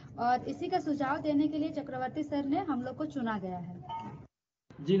और इसी का सुझाव देने के लिए चक्रवर्ती सर ने हम लोग को चुना गया है।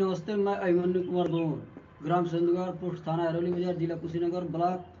 जी नमस्ते, मैं अभिमन्यु कुमार दोर, ग्राम सेंदुगार, पोस्ट थाना हरौली बाजार, जिला कुशीनगर,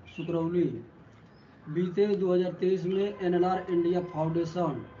 ब्लॉक सुकरौली। बीते 2023 में NLR India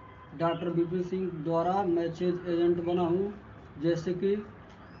foundation doctor Vipin Singh द्वारा मैं चेंज एजेंट बना हूँ। जैसे कि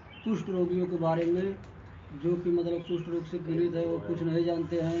कुष्ठ रोगियों के बारे में, जो कि मतलब कुष्ठ रोग से पीड़ित है, वो कुछ नहीं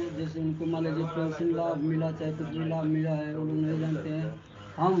जानते हैं। जैसे उनको मान लीजिए पेंशन लाभ मिला, चाहे कुछ भी लाभ मिला है, वो लोग नहीं जानते हैं।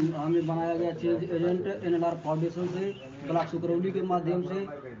 हमें बनाया गया चेंज एजेंट एनएलआर फाउंडेशन से, ब्लॉक सुकरौली के माध्यम से।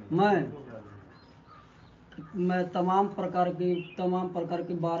 मैं तमाम प्रकार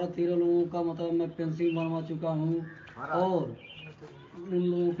के 12-13 लोगों का मतलब मैं पेंशन बनवा चुका हूँ और उन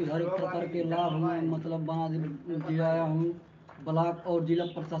लोगों के हर एक प्रकार के लाभ मैं मतलब बना दिलाया हूँ। ब्लॉक और जिला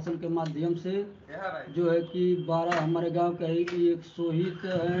प्रशासन के माध्यम से जो है कि 12 हमारे गांव के ही, एक सोहित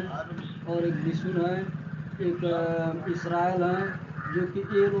हैं और एक बिशुन है, एक इसराइल हैं, जो कि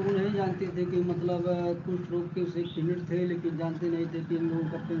ये लोग नहीं जानते थे कि मतलब कुछ रोग के से पीड़ित थे, लेकिन जानते नहीं थे कि इन लोगों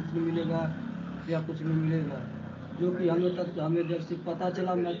का पेंशन मिलेगा या कुछ भी मिलेगा। जो कि हमें जब से पता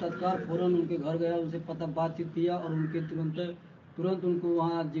चला, मैं तत्काल फ़ौरन उनके घर गया, उनसे बातचीत किया और उनके तुरंत उनको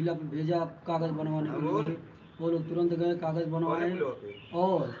वहाँ जिला पे भेजा कागज़ बनवाने के लिए। वो लोग तुरंत गए, कागज़ बनवाए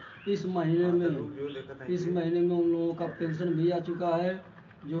और इस महीने में उन लोगों का पेंशन भी आ चुका है,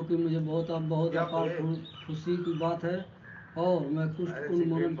 जो कि मुझे बहुत अपार खुशी की बात है। और मैं कुष्ठ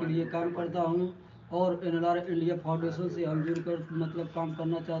उन्मूलन के लिए काम करता हूँ और एनएलआर इंडिया फाउंडेशन से हम जुड़कर मतलब काम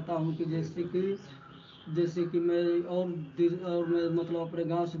करना चाहता हूँ कि जैसे कि मैं मैं मतलब अपने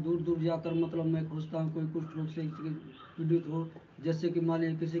गांव से दूर दूर जाकर मतलब मैं खोजता हूँ कोई कुष्ठ रोग से पीड़ित हो। जैसे कि मान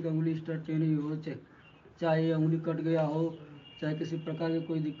लीजिए किसी का उंगली टेढ़ी हो, चाहे उंगली कट गया हो, चाहे किसी प्रकार की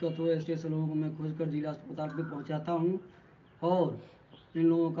कोई दिक्कत हो, ऐसे लोगों को मैं खोज कर जिला अस्पताल पे पहुँचाता हूँ और इन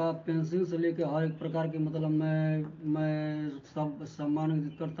लोगों का पेंशन से लेकर हर एक प्रकार के मतलब मैं सब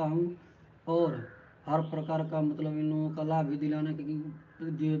सम्मानित करता हूँ और हर प्रकार का मतलब इन लोगों का लाभ भी दिलाने के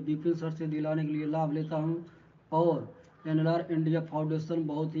विपिन सर से दिलाने के लिए लाभ लेता हूँ। और एनएलआर इंडिया फाउंडेशन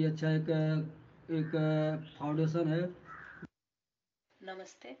बहुत ही अच्छा एक फाउंडेशन है।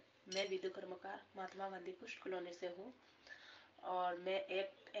 नमस्ते, मैं विदु कर्मकार महात्मा गांधी कुष्ठ कॉलोनी से हूँ और मैं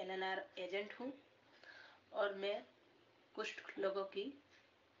एक एनएलआर एजेंट हूँ और मैं कुष्ठ लोगों की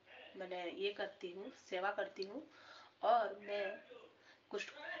मैंने ये करती हूँ, सेवा करती हूँ और मैं कुछ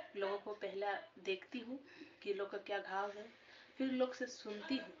लोगों को पहले देखती हूँ कि लोग का क्या घाव है, फिर लोग से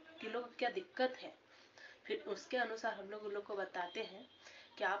सुनती हूँ कि लोग को क्या दिक्कत है, फिर उसके अनुसार हम लोग को बताते हैं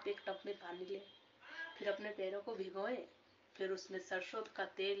कि आप एक टब में पानी लें, फिर अपने पैरों को भिगोएं, फिर उसमें सरसों का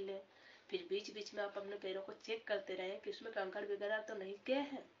तेल लें, फिर बीच बीच में आप अपने पैरों को चेक करते रहें कि उसमें कंकड़ वगैरह तो नहीं गए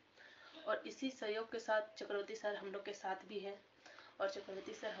हैं। और इसी सहयोग के साथ चक्रवर्ती सर हम लोग के साथ भी हैं, और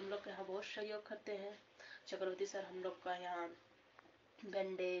चक्रवर्ती सर हम लोग के यहाँ बहुत सहयोग करते हैं। चक्रवर्ती सर हम लोग का यहाँ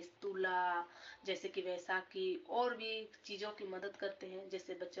बैंडेज, तुला, जैसे कि वैसाखी और भी चीज़ों की मदद करते हैं,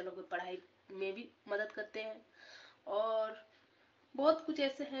 जैसे बच्चे लोग की पढ़ाई में भी मदद करते हैं। और बहुत कुछ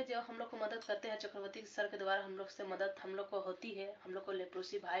ऐसे हैं जो हम लोग को मदद करते हैं। चक्रवर्ती सर के द्वारा हम लोग से मदद हम लोग को होती है। हम लोग को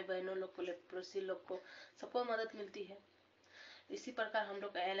लेप्रोसी भाई बहनों लोग को, लेप्रोसी लोग को, सबको मदद मिलती है। इसी प्रकार हम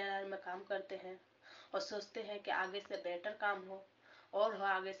लोग LNR में काम करते हैं और सोचते हैं कि आगे से बेटर काम हो और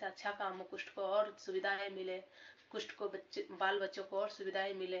आगे से अच्छा काम हो, कुष्ठ को और सुविधाएं मिले, कुष्ठ को बाल बच्चों को और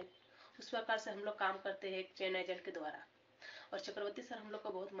सुविधाएं मिले। उस प्रकार से हम लोग काम करते हैं एक चेन एजेंट के द्वारा। और चक्रवर्ती सर हम लोग को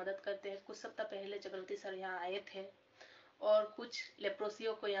बहुत मदद करते हैं। कुछ सप्ताह पहले चक्रवर्ती सर यहाँ आए थे और कुछ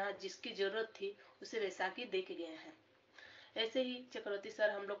लेप्रोसियों को यहाँ जिसकी जरूरत थी उसे वैसाखी दे के गए हैं। ऐसे ही चक्रवर्ती सर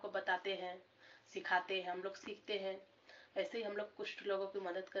हम लोग को बताते हैं, सिखाते हैं, हम लोग सीखते हैं। ऐसे ही हम लोग कुछ लोगों की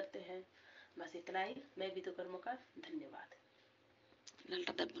मदद करते हैं। बस इतना ही। मैं विधुकर्मों का धन्यवाद।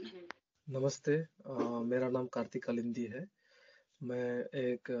 नमस्ते, मेरा नाम कार्तिक कालिंदी है। मैं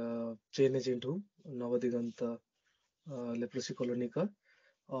एक चेन एजेंट हूँ नवदिगंत लेप्रोसी कॉलोनी का,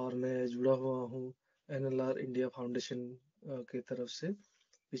 और मैं जुड़ा हुआ हूँ NLR इंडिया फाउंडेशन की तरफ से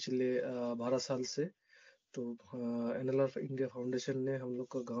पिछले 12 साल से। तो NLR इंडिया फाउंडेशन ने हम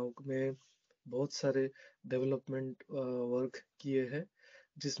लोग का गांव में बहुत सारे डेवलपमेंट वर्क किए हैं,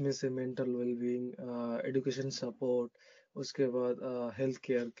 जिसमें से मेंटल वेलबींग, एजुकेशन सपोर्ट, उसके बाद हेल्थ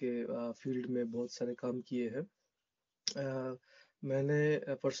केयर के फील्ड में बहुत सारे काम किए हैं।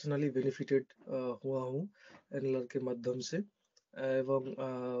 मैंने पर्सनली बेनिफिटेड हुआ हूँ NLR के माध्यम से, एवं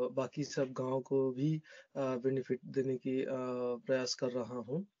बाकी सब गांव को भी बेनिफिट देने की प्रयास कर रहा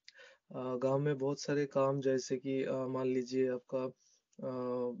हूँ। गांव में बहुत सारे काम, जैसे कि मान लीजिए आपका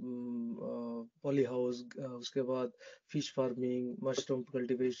पॉली हाउस, उसके बाद fish farming, mushroom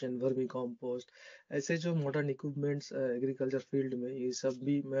cultivation, vermi compost, ऐसे जो मॉडर्न इक्विपमेंट्स एग्रीकल्चर फील्ड में, ये सब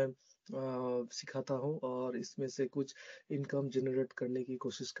भी मैं सिखाता हूँ और इसमें से कुछ इनकम जनरेट करने की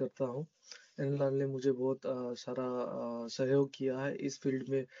कोशिश करता हूँ। NLR ने मुझे बहुत सारा सहयोग किया है इस फील्ड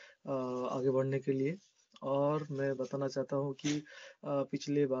में आगे बढ़ने के लिए। और मैं बताना चाहता हूँ कि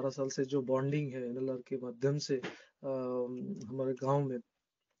पिछले 12 साल से जो बॉन्डिंग है NLR के माध्यम से हमारे गांव में,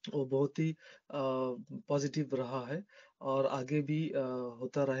 वो बहुत ही पॉजिटिव रहा है और आगे भी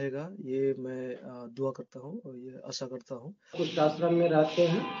होता रहेगा, ये मैं दुआ करता हूँ और ये आशा करता हूँ। कुछ आश्रम में रहते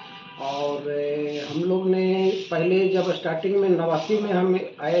हैं और हम लोग ने पहले जब स्टार्टिंग में 89 में हम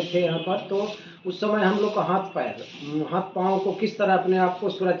आए थे यहाँ पर, तो उस समय हम लोग का हाथ पाँव को किस तरह अपने आप को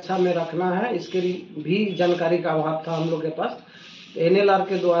सुरक्षा में रखना है, इसके भी जानकारी का अभाव था हम लोग के पास। NLR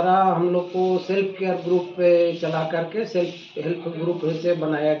के द्वारा हम लोग को सेल्फ केयर ग्रुप चला करके सेल्फ हेल्प ग्रुप से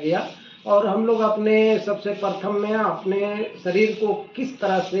बनाया गया, और हम लोग अपने सबसे प्रथम में अपने शरीर को किस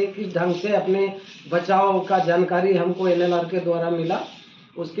तरह से, किस ढंग से अपने बचाव का जानकारी हमको NLR के द्वारा मिला।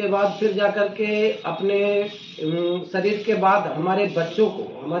 उसके बाद फिर जाकर के अपने शरीर के बाद हमारे बच्चों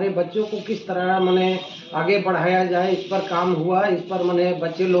को किस तरह माने आगे बढ़ाया जाए, इस पर काम हुआ। इस पर माने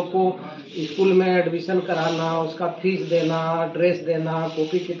बच्चे लोग को स्कूल में एडमिशन कराना, उसका फीस देना, ड्रेस देना,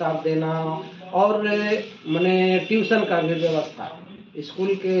 कॉपी किताब देना, और माने ट्यूशन का भी व्यवस्था,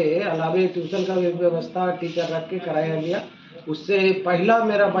 स्कूल के अलावे ट्यूशन का भी व्यवस्था टीचर रख के कराया गया। उससे पहला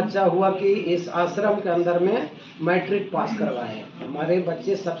मेरा बच्चा हुआ कि इस आश्रम के अंदर में मैट्रिक पास करवाए हमारे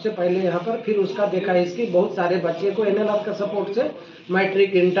बच्चे सबसे पहले यहाँ पर। फिर उसका देखा इसकी बहुत सारे बच्चे को NLR का सपोर्ट से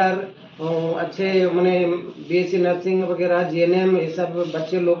मैट्रिक, इंटर, अच्छे माने BSc नर्सिंग वगैरह, GNM, ये सब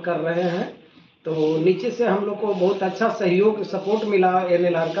बच्चे लोग कर रहे हैं। तो नीचे से हम लोग को बहुत अच्छा सहयोग, सपोर्ट मिला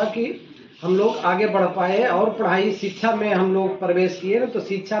NLR का कि हम लोग आगे बढ़ पाए और पढ़ाई शिक्षा में हम लोग प्रवेश किए। तो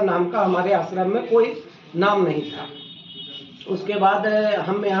शिक्षा नाम का हमारे आश्रम में कोई नाम नहीं था। उसके बाद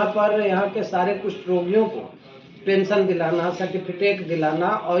हम यहाँ के सारे कुष्ठ रोगियों को पेंशन दिलाना, सर्टिफिकेट दिलाना,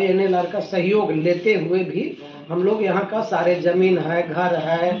 और NLR का सहयोग लेते हुए भी हम लोग यहाँ का सारे जमीन है, घर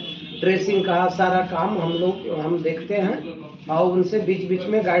है, ड्रेसिंग का सारा काम हम देखते हैं, और उनसे बीच बीच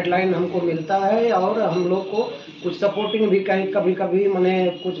में गाइडलाइन हमको मिलता है, और हम लोग को कुछ सपोर्टिंग भी कहीं कभी कभी माने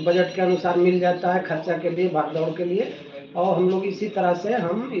कुछ बजट के अनुसार मिल जाता है खर्चा के लिए, भागदौड़ के लिए, और हम लोग इसी तरह से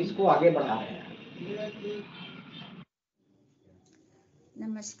हम इसको आगे बढ़ा रहे हैं।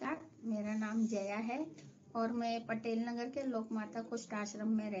 नमस्कार, मेरा नाम जया है और मैं पटेल नगर के लोकमाता कुष्ठ आश्रम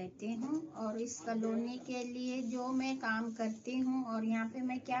में रहती हूँ। और इस कॉलोनी के लिए जो मैं काम करती हूँ और यहाँ पे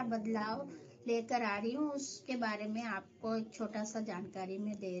मैं क्या बदलाव लेकर आ रही हूँ उसके बारे में आपको एक छोटा सा जानकारी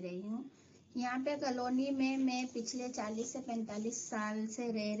मैं दे रही हूँ। यहाँ पे कॉलोनी में मैं पिछले 40 से 45 साल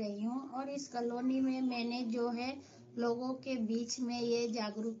से रह रही हूँ और इस कॉलोनी में मैंने जो है लोगों के बीच में ये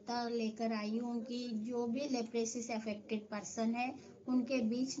जागरूकता लेकर आई हूँ कि जो भी लेप्रेसी से अफेक्टेड पर्सन है उनके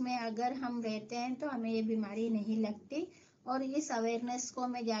बीच में अगर हम रहते हैं तो हमें ये बीमारी नहीं लगती। और इस अवेयरनेस को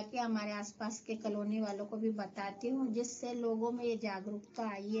मैं जाके हमारे आसपास के कॉलोनी वालों को भी बताती हूँ, जिससे लोगों में ये जागरूकता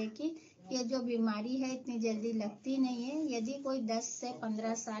आई है कि ये जो बीमारी है इतनी जल्दी लगती नहीं है। यदि कोई 10 से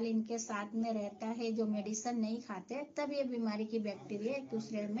 15 साल इनके साथ में रहता है जो मेडिसिन नहीं खाते, तब ये बीमारी की बैक्टीरिया एक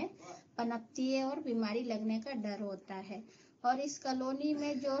दूसरे में पनपती है और बीमारी लगने का डर होता है। और इस कॉलोनी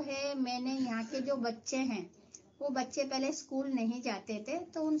में जो है मैंने यहाँ के जो बच्चे हैं वो बच्चे पहले स्कूल नहीं जाते थे,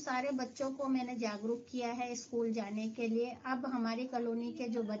 तो उन सारे बच्चों को मैंने जागरूक किया है स्कूल जाने के लिए। अब हमारी कॉलोनी के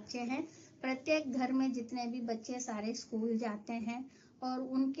जो बच्चे हैं, प्रत्येक घर में जितने भी बच्चे सारे स्कूल जाते हैं और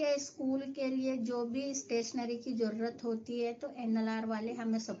उनके स्कूल के लिए जो भी स्टेशनरी की ज़रूरत होती है तो एनएलआर वाले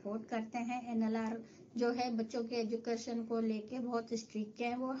हमें सपोर्ट करते हैं। एनएलआर जो है बच्चों के एजुकेशन को लेके बहुत स्ट्रिक्ट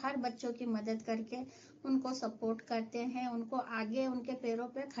है, वो हर बच्चों की मदद करके उनको सपोर्ट करते हैं, उनको आगे उनके पैरों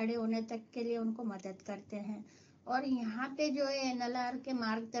पे खड़े होने तक के लिए उनको मदद करते हैं। और यहाँ पे जो है एनएलआर के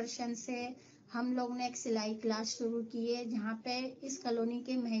मार्गदर्शन से हम लोग ने एक सिलाई क्लास शुरू की है, जहाँ पे इस कॉलोनी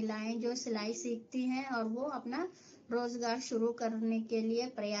की महिलाएं जो सिलाई सीखती हैं और वो अपना रोजगार शुरू करने के लिए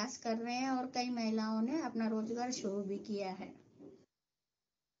प्रयास कर रहे हैं और कई महिलाओं ने अपना रोजगार शुरू भी किया है।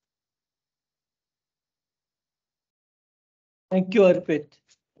 Thank you, Arpit.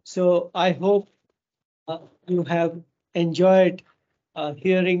 So I hope you have enjoyed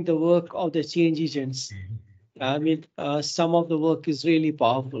hearing the work of the change agents. I mean, some of the work is really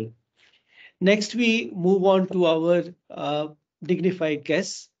powerful. Next, we move on to our dignified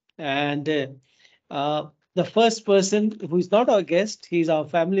guests. And the first person who is not our guest, he is our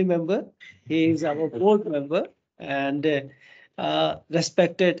family member, he is our board member, and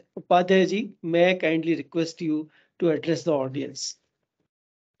respected Upadhyay, may I kindly request you to address the audience.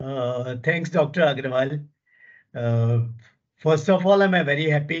 Thanks, Dr. Agrawal. First of all, I'm very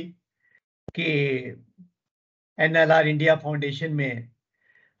happy कि NLR India foundation में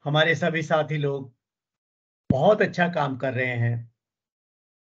हमारे सभी साथी लोग बहुत अच्छा काम कर रहे हैं।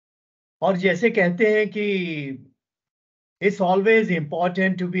 और जैसे कहते हैं कि it's always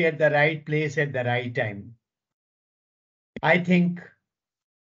important to be at the right place at the right time. I think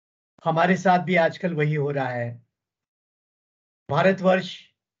हमारे साथ भी आजकल वही हो रहा है। भारतवर्ष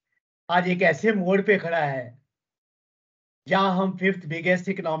आज एक ऐसे मोड़ पे खड़ा है जहां हम 5th बिगेस्ट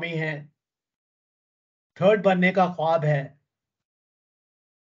इकोनॉमी हैं, 3rd बनने का ख्वाब है,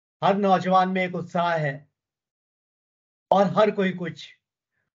 हर नौजवान में एक उत्साह है और हर कोई कुछ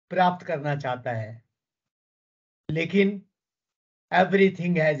प्राप्त करना चाहता है, लेकिन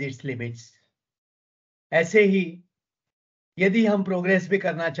एवरीथिंग हैज इट्स लिमिट्स। ऐसे ही यदि हम प्रोग्रेस भी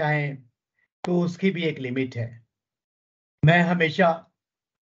करना चाहें तो उसकी भी एक लिमिट है। मैं हमेशा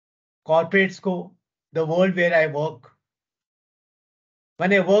कॉर्पोरेट्स को, the world where I work,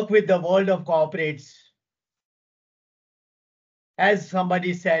 when I work with the world of corporates, as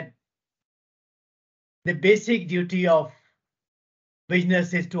somebody said, the basic duty of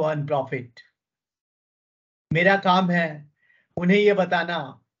business is to earn profit. मेरा काम है उन्हें ये बताना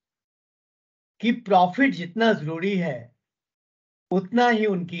कि प्रॉफिट जितना जरूरी है उतना ही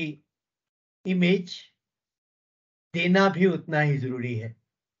उनकी इमेज देना भी उतना ही जरूरी है।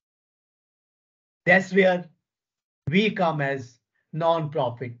 That's where we come as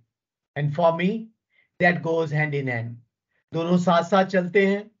non-profit, and for me that goes hand in hand. दोनों साथ साथ चलते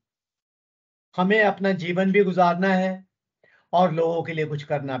हैं। हमें अपना जीवन भी गुजारना है और लोगों के लिए कुछ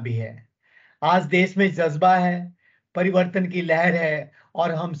करना भी है। आज देश में जज्बा है, परिवर्तन की लहर है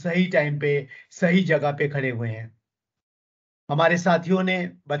और हम सही टाइम पे सही जगह पे खड़े हुए हैं। हमारे साथियों ने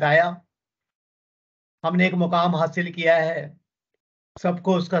बताया हमने एक मुकाम हासिल किया है,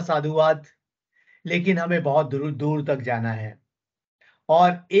 सबको उसका साधुवाद, लेकिन हमें बहुत दूर दूर तक जाना है।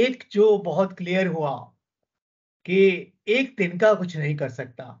 और एक जो बहुत क्लियर हुआ कि एक तिनका कुछ नहीं कर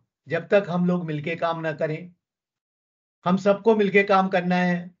सकता जब तक हम लोग मिलके काम ना करें। हम सबको मिलके काम करना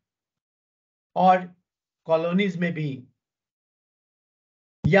है और कॉलोनीज में भी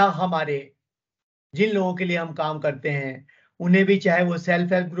या हमारे जिन लोगों के लिए हम काम करते हैं उन्हें भी, चाहे वो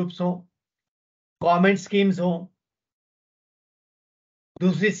सेल्फ हेल्प ग्रुप्स हो, गवर्नमेंट स्कीम्स हो,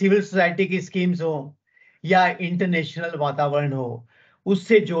 दूसरी सिविल सोसाइटी की स्कीम्स हो या इंटरनेशनल वातावरण हो,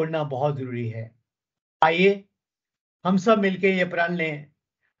 उससे जोड़ना बहुत जरूरी है। आइए हम सब मिलके ये प्रण लें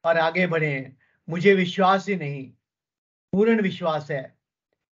और आगे बढ़ें मुझे विश्वास ही नहीं, पूर्ण विश्वास है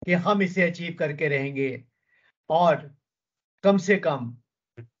कि हम इसे अचीव करके रहेंगे और कम से कम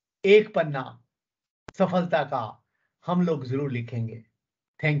एक पन्ना सफलता का हम लोग जरूर लिखेंगे।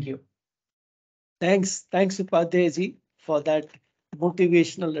 Thank you. Thanks, Upadhyay ji, for that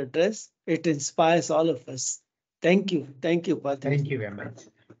motivational address. It inspires all of us. Thank you, Upadhyay. Thank you very much.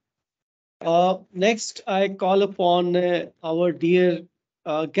 Next, I call upon our dear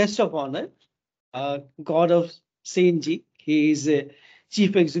guest of honor, God of Saint ji. He is a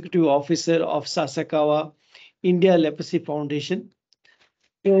Chief Executive Officer of Sasakawa India Leprosy Foundation.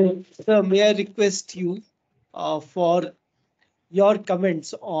 So, sir, may I request you for your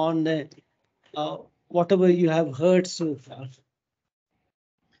comments on whatever you have heard so far.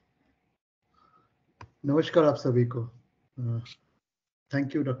 नमस्कार आप सभी को.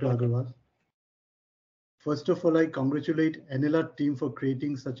 Thank you, Dr. Agarwal. First of all, I congratulate NLR team for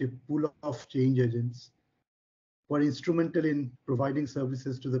creating such a pool of change agents who are instrumental in providing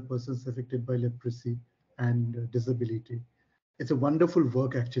services to the persons affected by leprosy and disability. It's a wonderful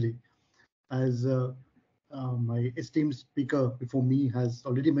work actually. As my esteemed speaker before me has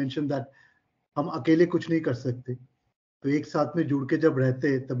already mentioned that हम अकेले कुछ नहीं कर सकते, तो एक साथ में जुड़ के जब रहते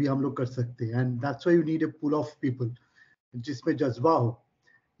हैं तभी हम लोग कर सकते हैं. And that's why you need a pool of people जिसमें जज्बा हो.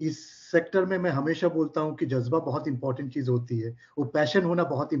 इस सेक्टर में मैं हमेशा बोलता हूँ कि जज्बा बहुत इंपॉर्टेंट चीज होती है, वो पैशन होना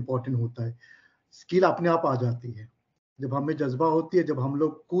बहुत इंपॉर्टेंट होता है. स्किल अपने आप आ जाती है जब हमें जज्बा होती है, जब हम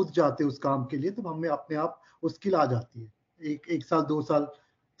लोग कूद जाते हैं उस काम के लिए, तब हमें अपने आप वो स्किल आ जाती है. एक साल 2 साल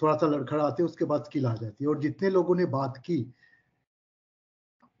थोड़ा सा लड़खड़ाते हैं, उसके बाद स्किल आ जाती है. और जितने लोगों ने बात की,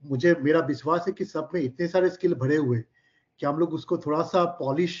 मुझे मेरा विश्वास है कि सब में इतने सारे स्किल भरे हुए कि हम लोग उसको थोड़ा सा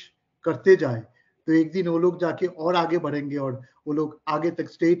पॉलिश करते जाए तो एक दिन वो लोग जाके और आगे बढ़ेंगे और वो लोग आगे तक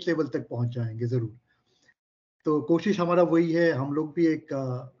स्टेट लेवल तक पहुंच जाएंगे जरूर. तो कोशिश हमारा वही है. हम लोग भी एक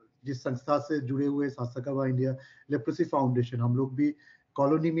जिस संस्था से जुड़े हुए सासाकावा इंडिया लेप्रोसी फाउंडेशन, हम लोग भी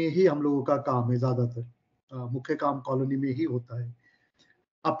कॉलोनी में ही हम लोगों का काम है. ज्यादातर मुख्य काम कॉलोनी में ही होता है.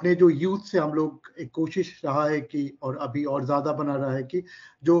 अपने जो यूथ से हम लोग एक कोशिश रहा है कि, और अभी और ज्यादा बना रहा है कि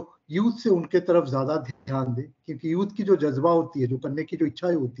जो यूथ से उनके तरफ ज्यादा ध्यान दे, क्योंकि यूथ की जो जज्बा होती है, जो करने की जो इच्छा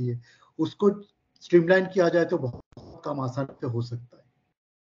होती है, उसको स्ट्रीमलाइन किया जाए तो बहुत कम आसान पे हो सकता है.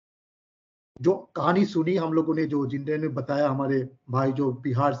 जो कहानी सुनी हम लोगों ने, जो जिन्होंने बताया, हमारे भाई जो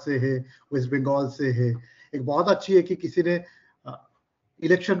बिहार से है, वेस्ट बंगाल से है, एक बहुत अच्छी है कि किसी ने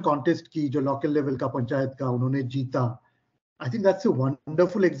इलेक्शन कॉन्टेस्ट की, जो लोकल लेवल का पंचायत का, उन्होंने जीता. I think that's a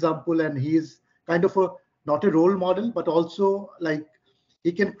wonderful example, and he is kind of not a role model, but also like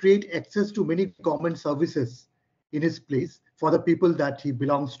he can create access to many government services in his place for the people that he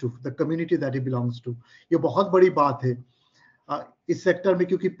belongs to, the community that he belongs to. ये बहुत बड़ी बात है इस sector में,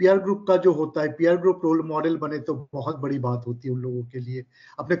 क्योंकि peer group का जो होता है, पीयर ग्रुप रोल मॉडल बने तो बहुत बड़ी बात होती है उन लोगों के लिए,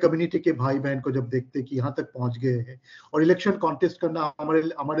 अपने कम्युनिटी के भाई बहन को जब देखते कि यहाँ तक पहुंच गए हैं. और इलेक्शन कॉन्टेस्ट करना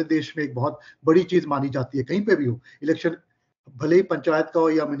हमारे देश में एक बहुत बड़ी चीज मानी जाती है. कहीं पे भी हो इलेक्शन, भले ही पंचायत का हो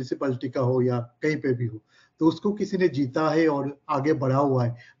या म्यूनिसिपैलिटी का हो या कहीं पे भी हो, तो उसको किसी ने जीता है और आगे बढ़ा हुआ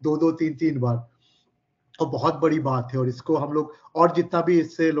है 2-2 3-3 बार, और बहुत बड़ी बात है. और इसको हम लोग और जितना भी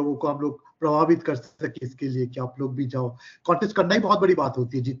इससे लोगों को हम लोग प्रभावित कर सके इसके लिए कि आप लोग भी जाओ. कॉन्टेस्ट करना ही बहुत बड़ी बात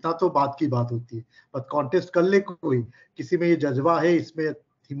होती है, जितना तो बात की बात होती है, बस कॉन्टेस्ट कर ले कोई, किसी में ये जज्बा है, इसमें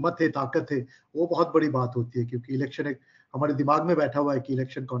हिम्मत है, ताकत है, वो बहुत बड़ी बात होती है. क्योंकि इलेक्शन एक हमारे दिमाग में बैठा हुआ है कि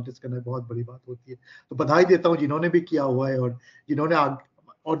इलेक्शन कॉन्टेस्ट करना बहुत बड़ी बात होती है. तो बधाई देता हूँ जिन्होंने भी किया हुआ है और जिन्होंने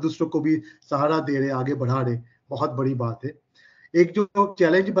और दूसरों को भी सहारा दे रहे, आगे बढ़ा रहे, बहुत बड़ी बात है. एक जो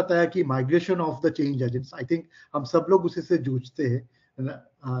चैलेंज बताया कि migration of the change agents, I think हम सब लोग उसी से जूझते हैं,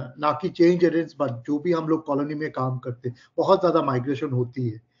 ना कि चेंज एजेंट्स, बट जो भी हम लोग कॉलोनी में काम करते हैं, बहुत ज्यादा माइग्रेशन होती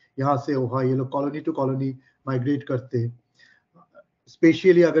है. यहाँ से वहाँ ये लोग कॉलोनी टू कॉलोनी माइग्रेट करते हैं.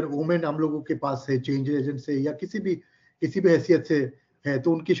 स्पेशली अगर वुमेन हम लोगों के पास है, चेंज एजेंट से या किसी भी हैसियत से है,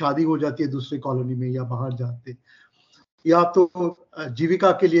 तो उनकी शादी हो जाती है दूसरी कॉलोनी में या बाहर जाते, या तो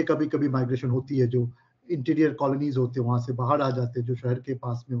जीविका के लिए कभी कभी माइग्रेशन होती है. जो इंटीरियर कॉलोनीज होते हैं वहां से बाहर आ जाते हैं, जो शहर के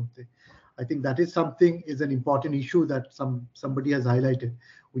पास में होते हैं. I think that is something is an important issue that somebody has highlighted.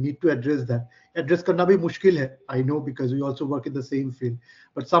 We need to address that. Address करना भी मुश्किल है, I know, because we also work in the same field.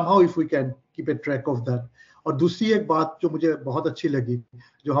 But somehow if we can keep a track of that. और दूसरी एक बात जो मुझे बहुत अच्छी लगी,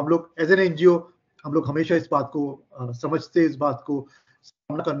 जो हम लोग एज एन एनजीओ हम लोग हमेशा इस बात को समझते, इस बात को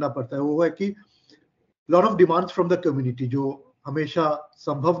सामना करना पड़ता है, वो है कि lot of demands from the community, जो हमेशा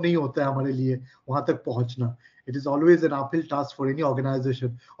संभव नहीं होता है हमारे लिए वहां तक पहुंचना. It is always an uphill task for any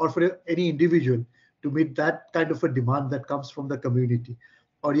organization or for any individual to meet that kind of a demand that comes from the community.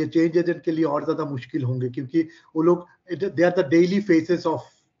 और ये चेंज एजेंट के लिए और ज्यादा मुश्किल होंगे, क्योंकि वो लोग they are the daily faces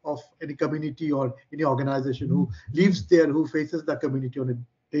of any community or any organization who lives there, who faces the community on a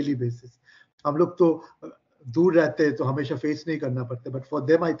daily basis. हम लोग तो दूर रहते हैं तो हमेशा फेस नहीं करना पड़ता, but for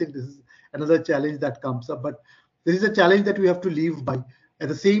them I think this is another challenge that comes up, but this is a challenge that we have to leave bye. At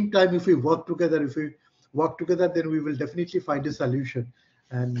the same time, if we work together, then we will definitely find a solution.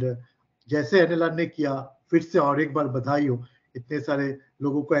 And जैसे NLR ने किया, फिर से और एक बार बधाई हो, इतने सारे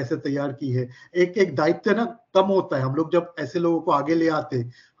लोगों को ऐसे तैयार की है. एक एक दायित्व ना कम होता है. हम लोग जब ऐसे लोगों को आगे ले आते,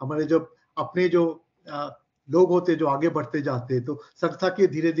 हमारे जब अपने जो लोग होते जो आगे बढ़ते जाते, तो संस्था के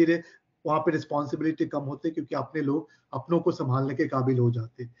धीरे धीरे वहां पे रिस्पॉन्सिबिलिटी कम होते, क्योंकि अपने लोग अपनों को संभालने के काबिल हो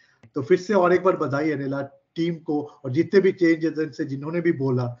जाते. तो फिर से और एक बार बधाई एनएलआर टीम को, और जितने भी चेंज एजेंट से जिन्होंने भी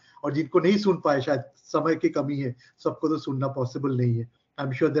बोला, और जिनको नहीं सुन पाए, शायद समय की कमी है, सबको तो सुनना पॉसिबल नहीं है. I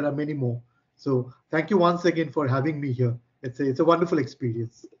am sure there are many more. So thank you once again for having me here. It's a wonderful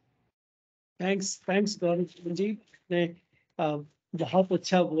experience. Thanks Gaurav ji ने बहुत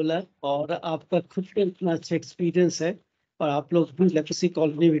अच्छा बोला, और आपका खुद का इतना अच्छा एक्सपीरियंस है, और आप लोग भी लेप्रोसी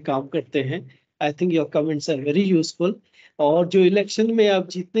कॉलोनी में काम करते हैं. I think your comments are very useful. और जो इलेक्शन में आप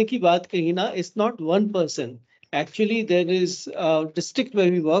जीतने की बात कही ना, it's not one person. Actually there is district में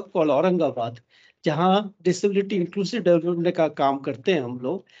वी वर्क कॉल औरंगाबाद, जहाँ डिसेबिलिटी इंक्लूसिव डेवलपमेंट का काम करते हैं हम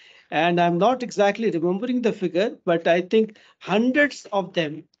लोग. And I am not exactly remembering the figure, but I think hundreds of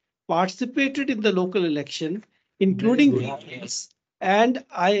them participated in the local election, including females. And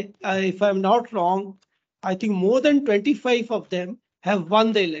if I'm not wrong, I think more than 25 of them have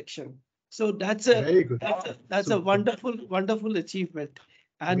won the election. So that's a Very good. that's a wonderful achievement,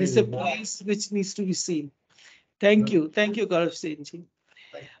 and it's a place which needs to be seen. Thank you, Gaurav Singh ji.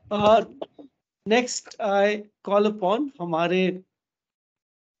 Next, I call upon हमारे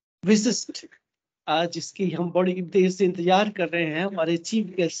विशिष्ट, जिसकी हम बड़ी देर से इंतजार कर रहे हैं, हमारे चीफ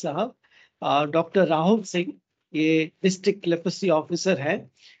गेस्ट साहब डॉक्टर राहुल सिंह. ये डिस्ट्रिक्ट लेप्रोसी ऑफिसर है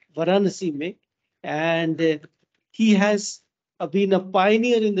वाराणसी में, and he has been a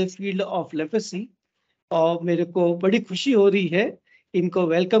Pioneer in the field of leprosy. और मेरे को बड़ी खुशी हो रही है इनको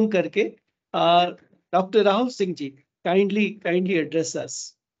वेलकम करके. Doctor Rahul Singh ji, kindly address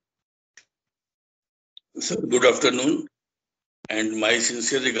us. Sir, good afternoon, and my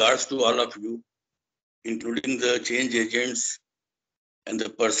sincere regards to all of you, including the change agents and the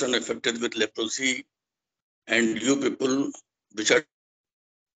person affected with leprosy, and you people which are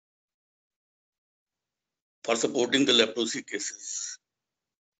for supporting the leprosy cases.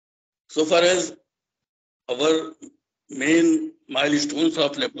 So far as our main milestones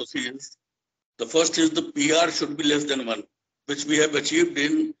of leprosy is, the first is the PR should be less than 1, which we have achieved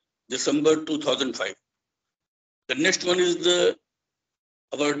in December 2005. The next one is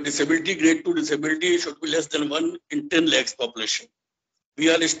our disability, grade 2 disability should be less than 1 in 10 lakhs population. We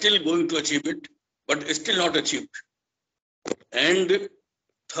are still going to achieve it, but still not achieved. And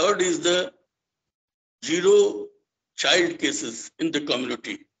third is the 0 child cases in the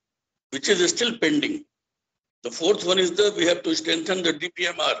community, which is still pending. The fourth one is we have to strengthen the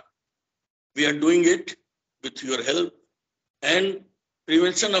DPMR. We are doing it with your help, and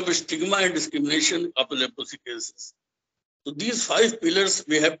prevention of stigma and discrimination of the leprosy cases. So these 5 pillars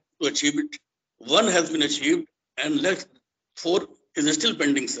we have to achieve it. 1 has been achieved, and 4 is still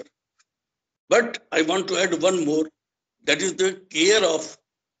pending, sir. But I want to add 1 more, that is the care of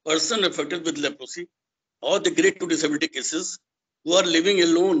person affected with leprosy or the grade 2 disability cases who are living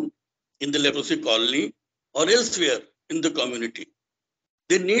alone in the leprosy colony or elsewhere in the community.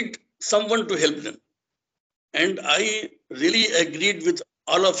 They need someone to help them. And I really agreed with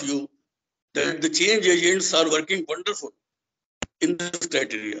all of you that the change agents are working wonderful in this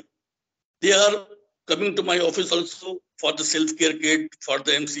criteria. They are coming to my office also for the self-care kit, for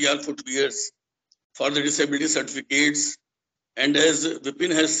the MCR footwears, for the disability certificates. And as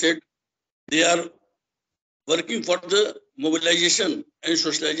Vipin has said, they are working for the mobilization and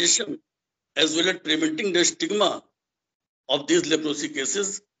socialization, as well as preventing the stigma of these leprosy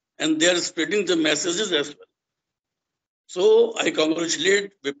cases, and they are spreading the messages as well. So I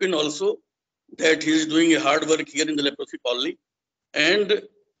congratulate Vipin also that he is doing a hard work here in the leprosy colony. And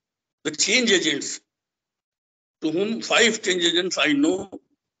the change agents, to whom 5 change agents I know,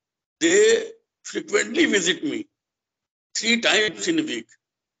 they frequently visit me 3 times in a week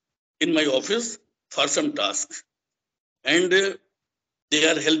in my office for some tasks. And they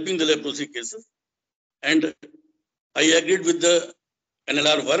are helping the leprosy cases. And I agreed with the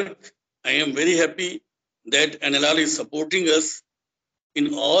NLR work. I am very happy that NLR is supporting us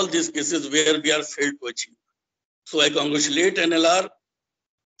in all these cases where we are failed to achieve. So I congratulate NLR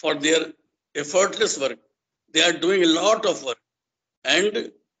for their effortless work. They are doing a lot of work.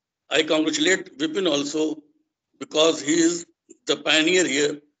 And I congratulate Vipin also, because he is the pioneer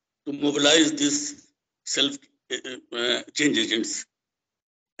here to mobilize these self change agents.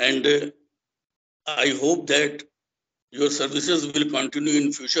 and I hope that your services will continue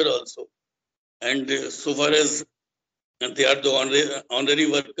in future also. And so far as they are the honorary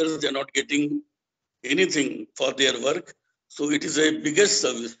workers, they are not getting anything for their work. So it is a biggest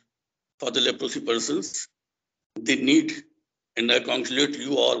service for the leprosy persons. They need, and I congratulate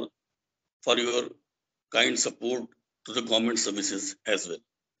you all for your kind support to the government services as well.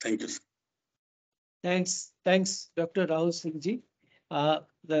 Thank you, sir. Thanks, Dr. Rahul Singh ji.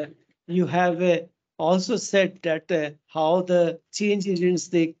 You have also said that how the change agents,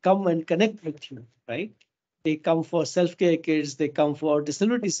 they come and connect with you, right? They come for self-care kits, they come for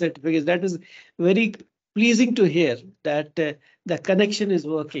disability certificates. That is very pleasing to hear that the connection is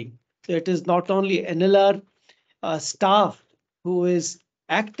working. So it is not only NLR staff who is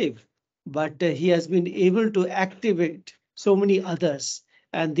active, but he has been able to activate so many others,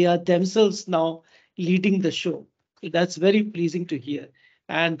 and they are themselves now leading the show. So that's very pleasing to hear.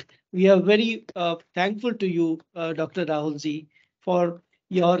 And we are very thankful to you, Dr. Rahulji, for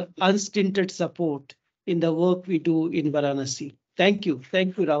your unstinted support in the work we do in Varanasi. Thank you.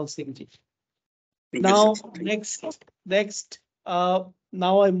 Thank you, Rahul Singh ji. Now,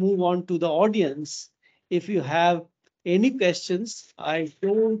 now I move on to the audience. If you have any questions, I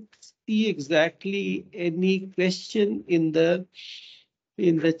don't see exactly any question in the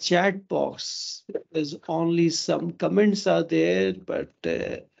chat box. There's only some comments are there, but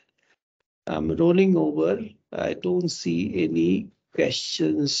I'm rolling over. I don't see any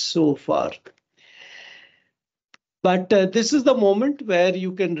questions so far. But this is the moment where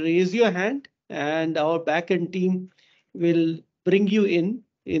you can raise your hand, and our backend team will bring you in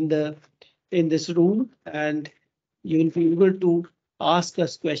this room, and you will be able to ask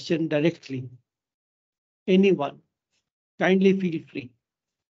us question directly. Anyone, kindly feel free.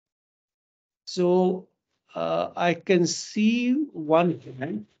 So I can see one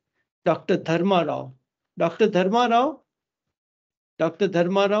hand, Dr. Dharma Rao. Dr. Dharma Rao? Dr.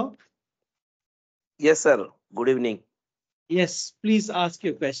 Dharma Rao? Yes, sir. Good evening. Yes, please ask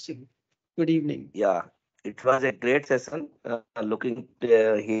your question. Good evening. Yeah, it was a great session. Looking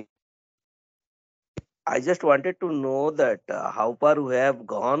here, I just wanted to know that how far we have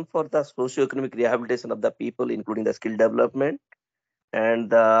gone for the socio-economic rehabilitation of the people, including the skill development,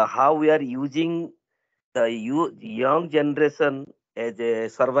 and how we are using the young generation as a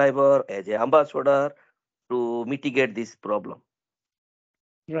survivor, as an ambassador to mitigate this problem.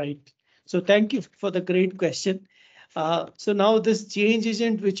 Right. So thank you for the great question. So now this change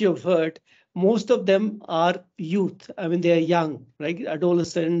agent which you've heard, most of them are youth. I mean, they are young, right?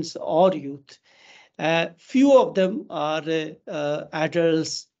 Adolescents or youth. Few of them are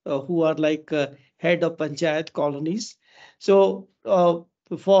adults who are like head of panchayat colonies. So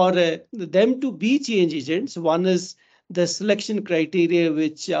for them to be change agents, one is the selection criteria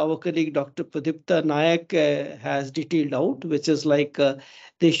which our colleague Dr. Pradipta Nayak has detailed out, which is like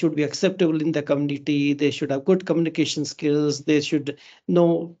they should be acceptable in the community, they should have good communication skills, they should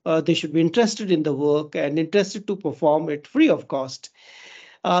know, they should be interested in the work and interested to perform it free of cost.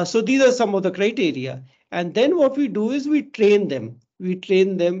 So these are some of the criteria. And then what we do is we train them. We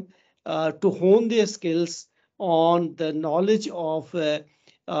train them to hone their skills on the knowledge of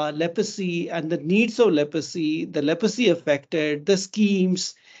leprosy and the needs of leprosy, the leprosy affected, the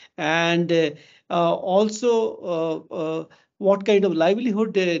schemes, and also what kind of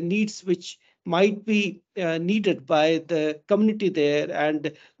livelihood needs which might be needed by the community there,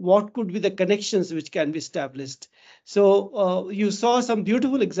 and what could be the connections which can be established. So you saw some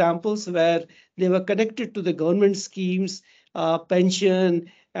beautiful examples where they were connected to the government schemes,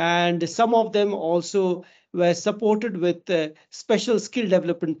 pension, and some of them also were supported with special skill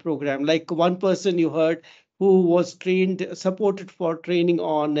development program. Like one person you heard who was trained, supported for training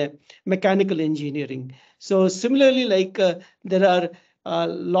on mechanical engineering. So similarly, like there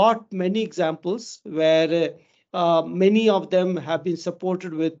are many examples where many of them have been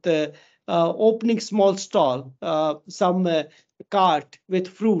supported with opening small stall, some cart with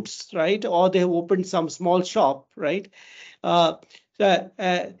fruits, right? Or they have opened some small shop, right? Uh,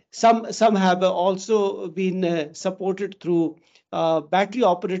 some have also been supported through battery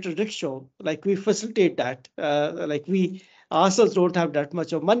operated rickshaw. Like we facilitate that. Like we ourselves don't have that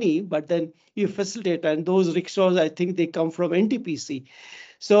much of money, but then you facilitate, and those rickshaws, I think they come from NTPC.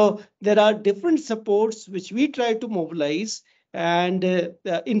 So there are different supports which we try to mobilize. And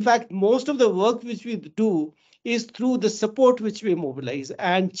in fact, most of the work which we do is through the support which we mobilize,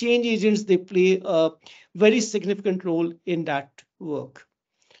 and change agents, they play a very significant role in that work.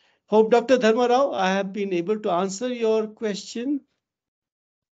 Hope, Dr. Dharma Rao, I have been able to answer your question.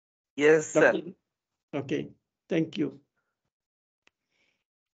 Yes, sir. Okay, thank you.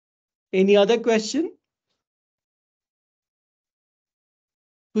 Any other question?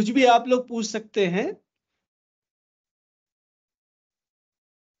 कुछ भी आप लोग पूछ सकते हैं.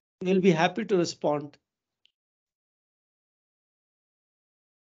 We'll be happy to respond.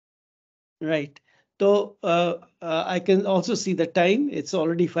 Right. So I can also see the time. It's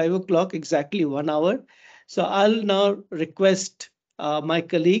already 5 o'clock, exactly 1 hour. So I'll now request my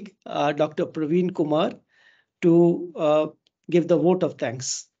colleague, Dr. Praveen Kumar, to give the vote of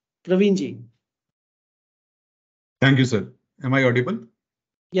thanks. Praveen ji. Thank you, sir. Am I audible?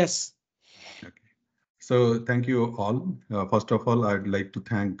 Yes. Okay. So thank you all. First of all, I'd like to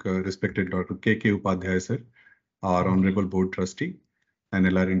thank respected Dr. K.K. Upadhyay, sir, our Honorable Board Trustee,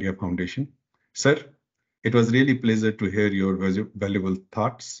 NLR India Foundation. Sir, it was really pleasure to hear your valuable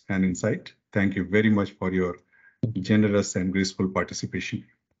thoughts and insight. Thank you very much for your generous and graceful participation.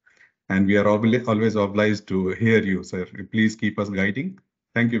 And we are always obliged to hear you, sir. Please keep us guiding.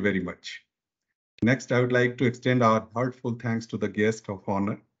 Thank you very much. Next, I would like to extend our heartfelt thanks to the guest of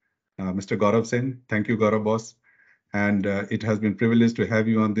honor, Mr. Gaurav Sen. Thank you, Gaurav boss. And it has been a privilege to have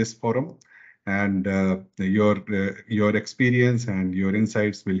you on this forum. And your experience and your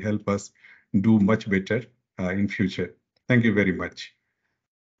insights will help us do much better in future. Thank you very much.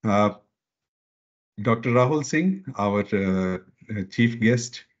 Dr. Rahul Singh, our chief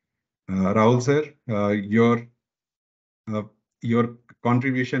guest. Rahul sir, your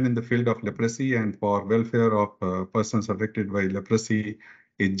contribution in the field of leprosy and for welfare of persons affected by leprosy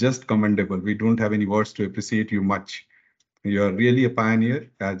is just commendable. We don't have any words to appreciate you much. You are really a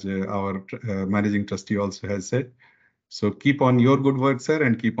pioneer, as our managing trustee also has said. So keep on your good work, sir,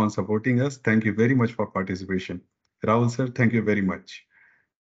 and keep on supporting us. Thank you very much for participation. Rahul sir, thank you very much.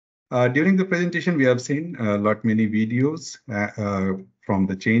 During the presentation, we have seen many videos from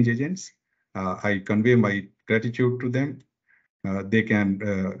the change agents. I convey my gratitude to them. They can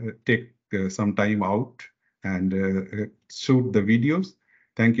take some time out and shoot the videos.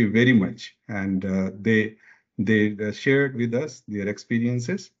 Thank you very much. And they shared with us their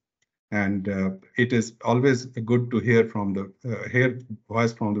experiences. And it is always good to hear from the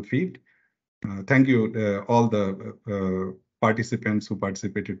voice from the field. Thank you, all the participants who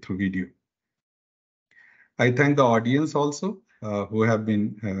participated through video. I thank the audience also who have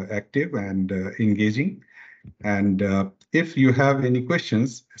been active and engaging. And if you have any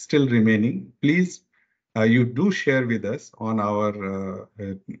questions still remaining, please you do share with us on our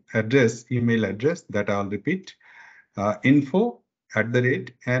email address that I'll repeat,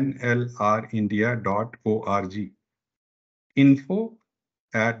 info@nlrindia.org.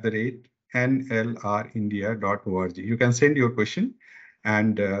 info@nlrindia.org. You can send your question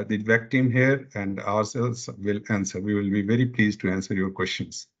and the exec team here and ourselves will answer. We will be very pleased to answer your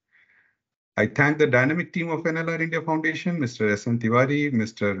questions. I thank the dynamic team of NLR India Foundation, Mr. S.N. Tiwari,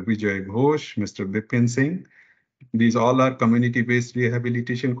 Mr. Vijay Ghosh, Mr. Bipin Singh. These all are community-based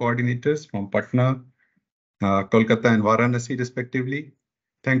rehabilitation coordinators from Patna, Kolkata and Varanasi respectively.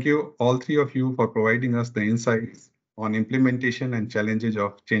 Thank you, all three of you, for providing us the insights on implementation and challenges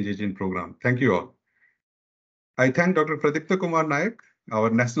of change agent program. Thank you all. I thank Dr. Pradipta Kumar Nayak, our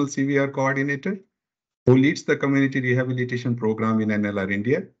National CVR Coordinator, who leads the community rehabilitation program in NLR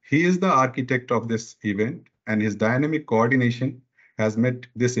India. He is the architect of this event, and his dynamic coordination has made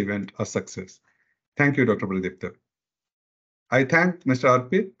this event a success. Thank you, Dr. Pradipta. I thank Mr.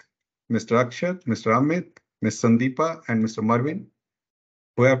 Arpit, Mr. Akshat, Mr. Amit, Ms. Sandeepa, and Mr. Marvin,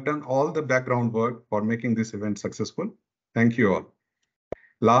 who have done all the background work for making this event successful. Thank you all.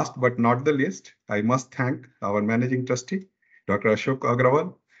 Last but not the least, I must thank our managing trustee, Dr. Ashok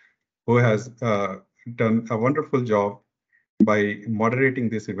Agrawal, who has done a wonderful job by moderating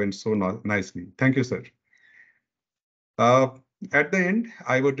this event so nicely. Thank you, sir. At the end,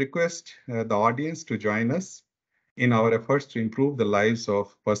 I would request the audience to join us in our efforts to improve the lives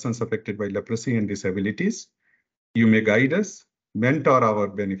of persons affected by leprosy and disabilities. You may guide us, mentor our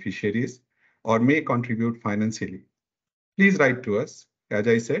beneficiaries, or may contribute financially. Please write to us, as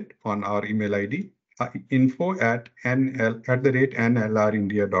I said, on our email ID,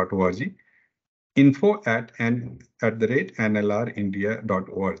 info@nlrindia.org,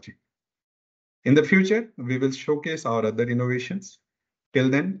 info@nlrindia.org. In the future, we will showcase our other innovations. Till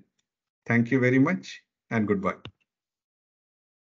then, thank you very much and goodbye.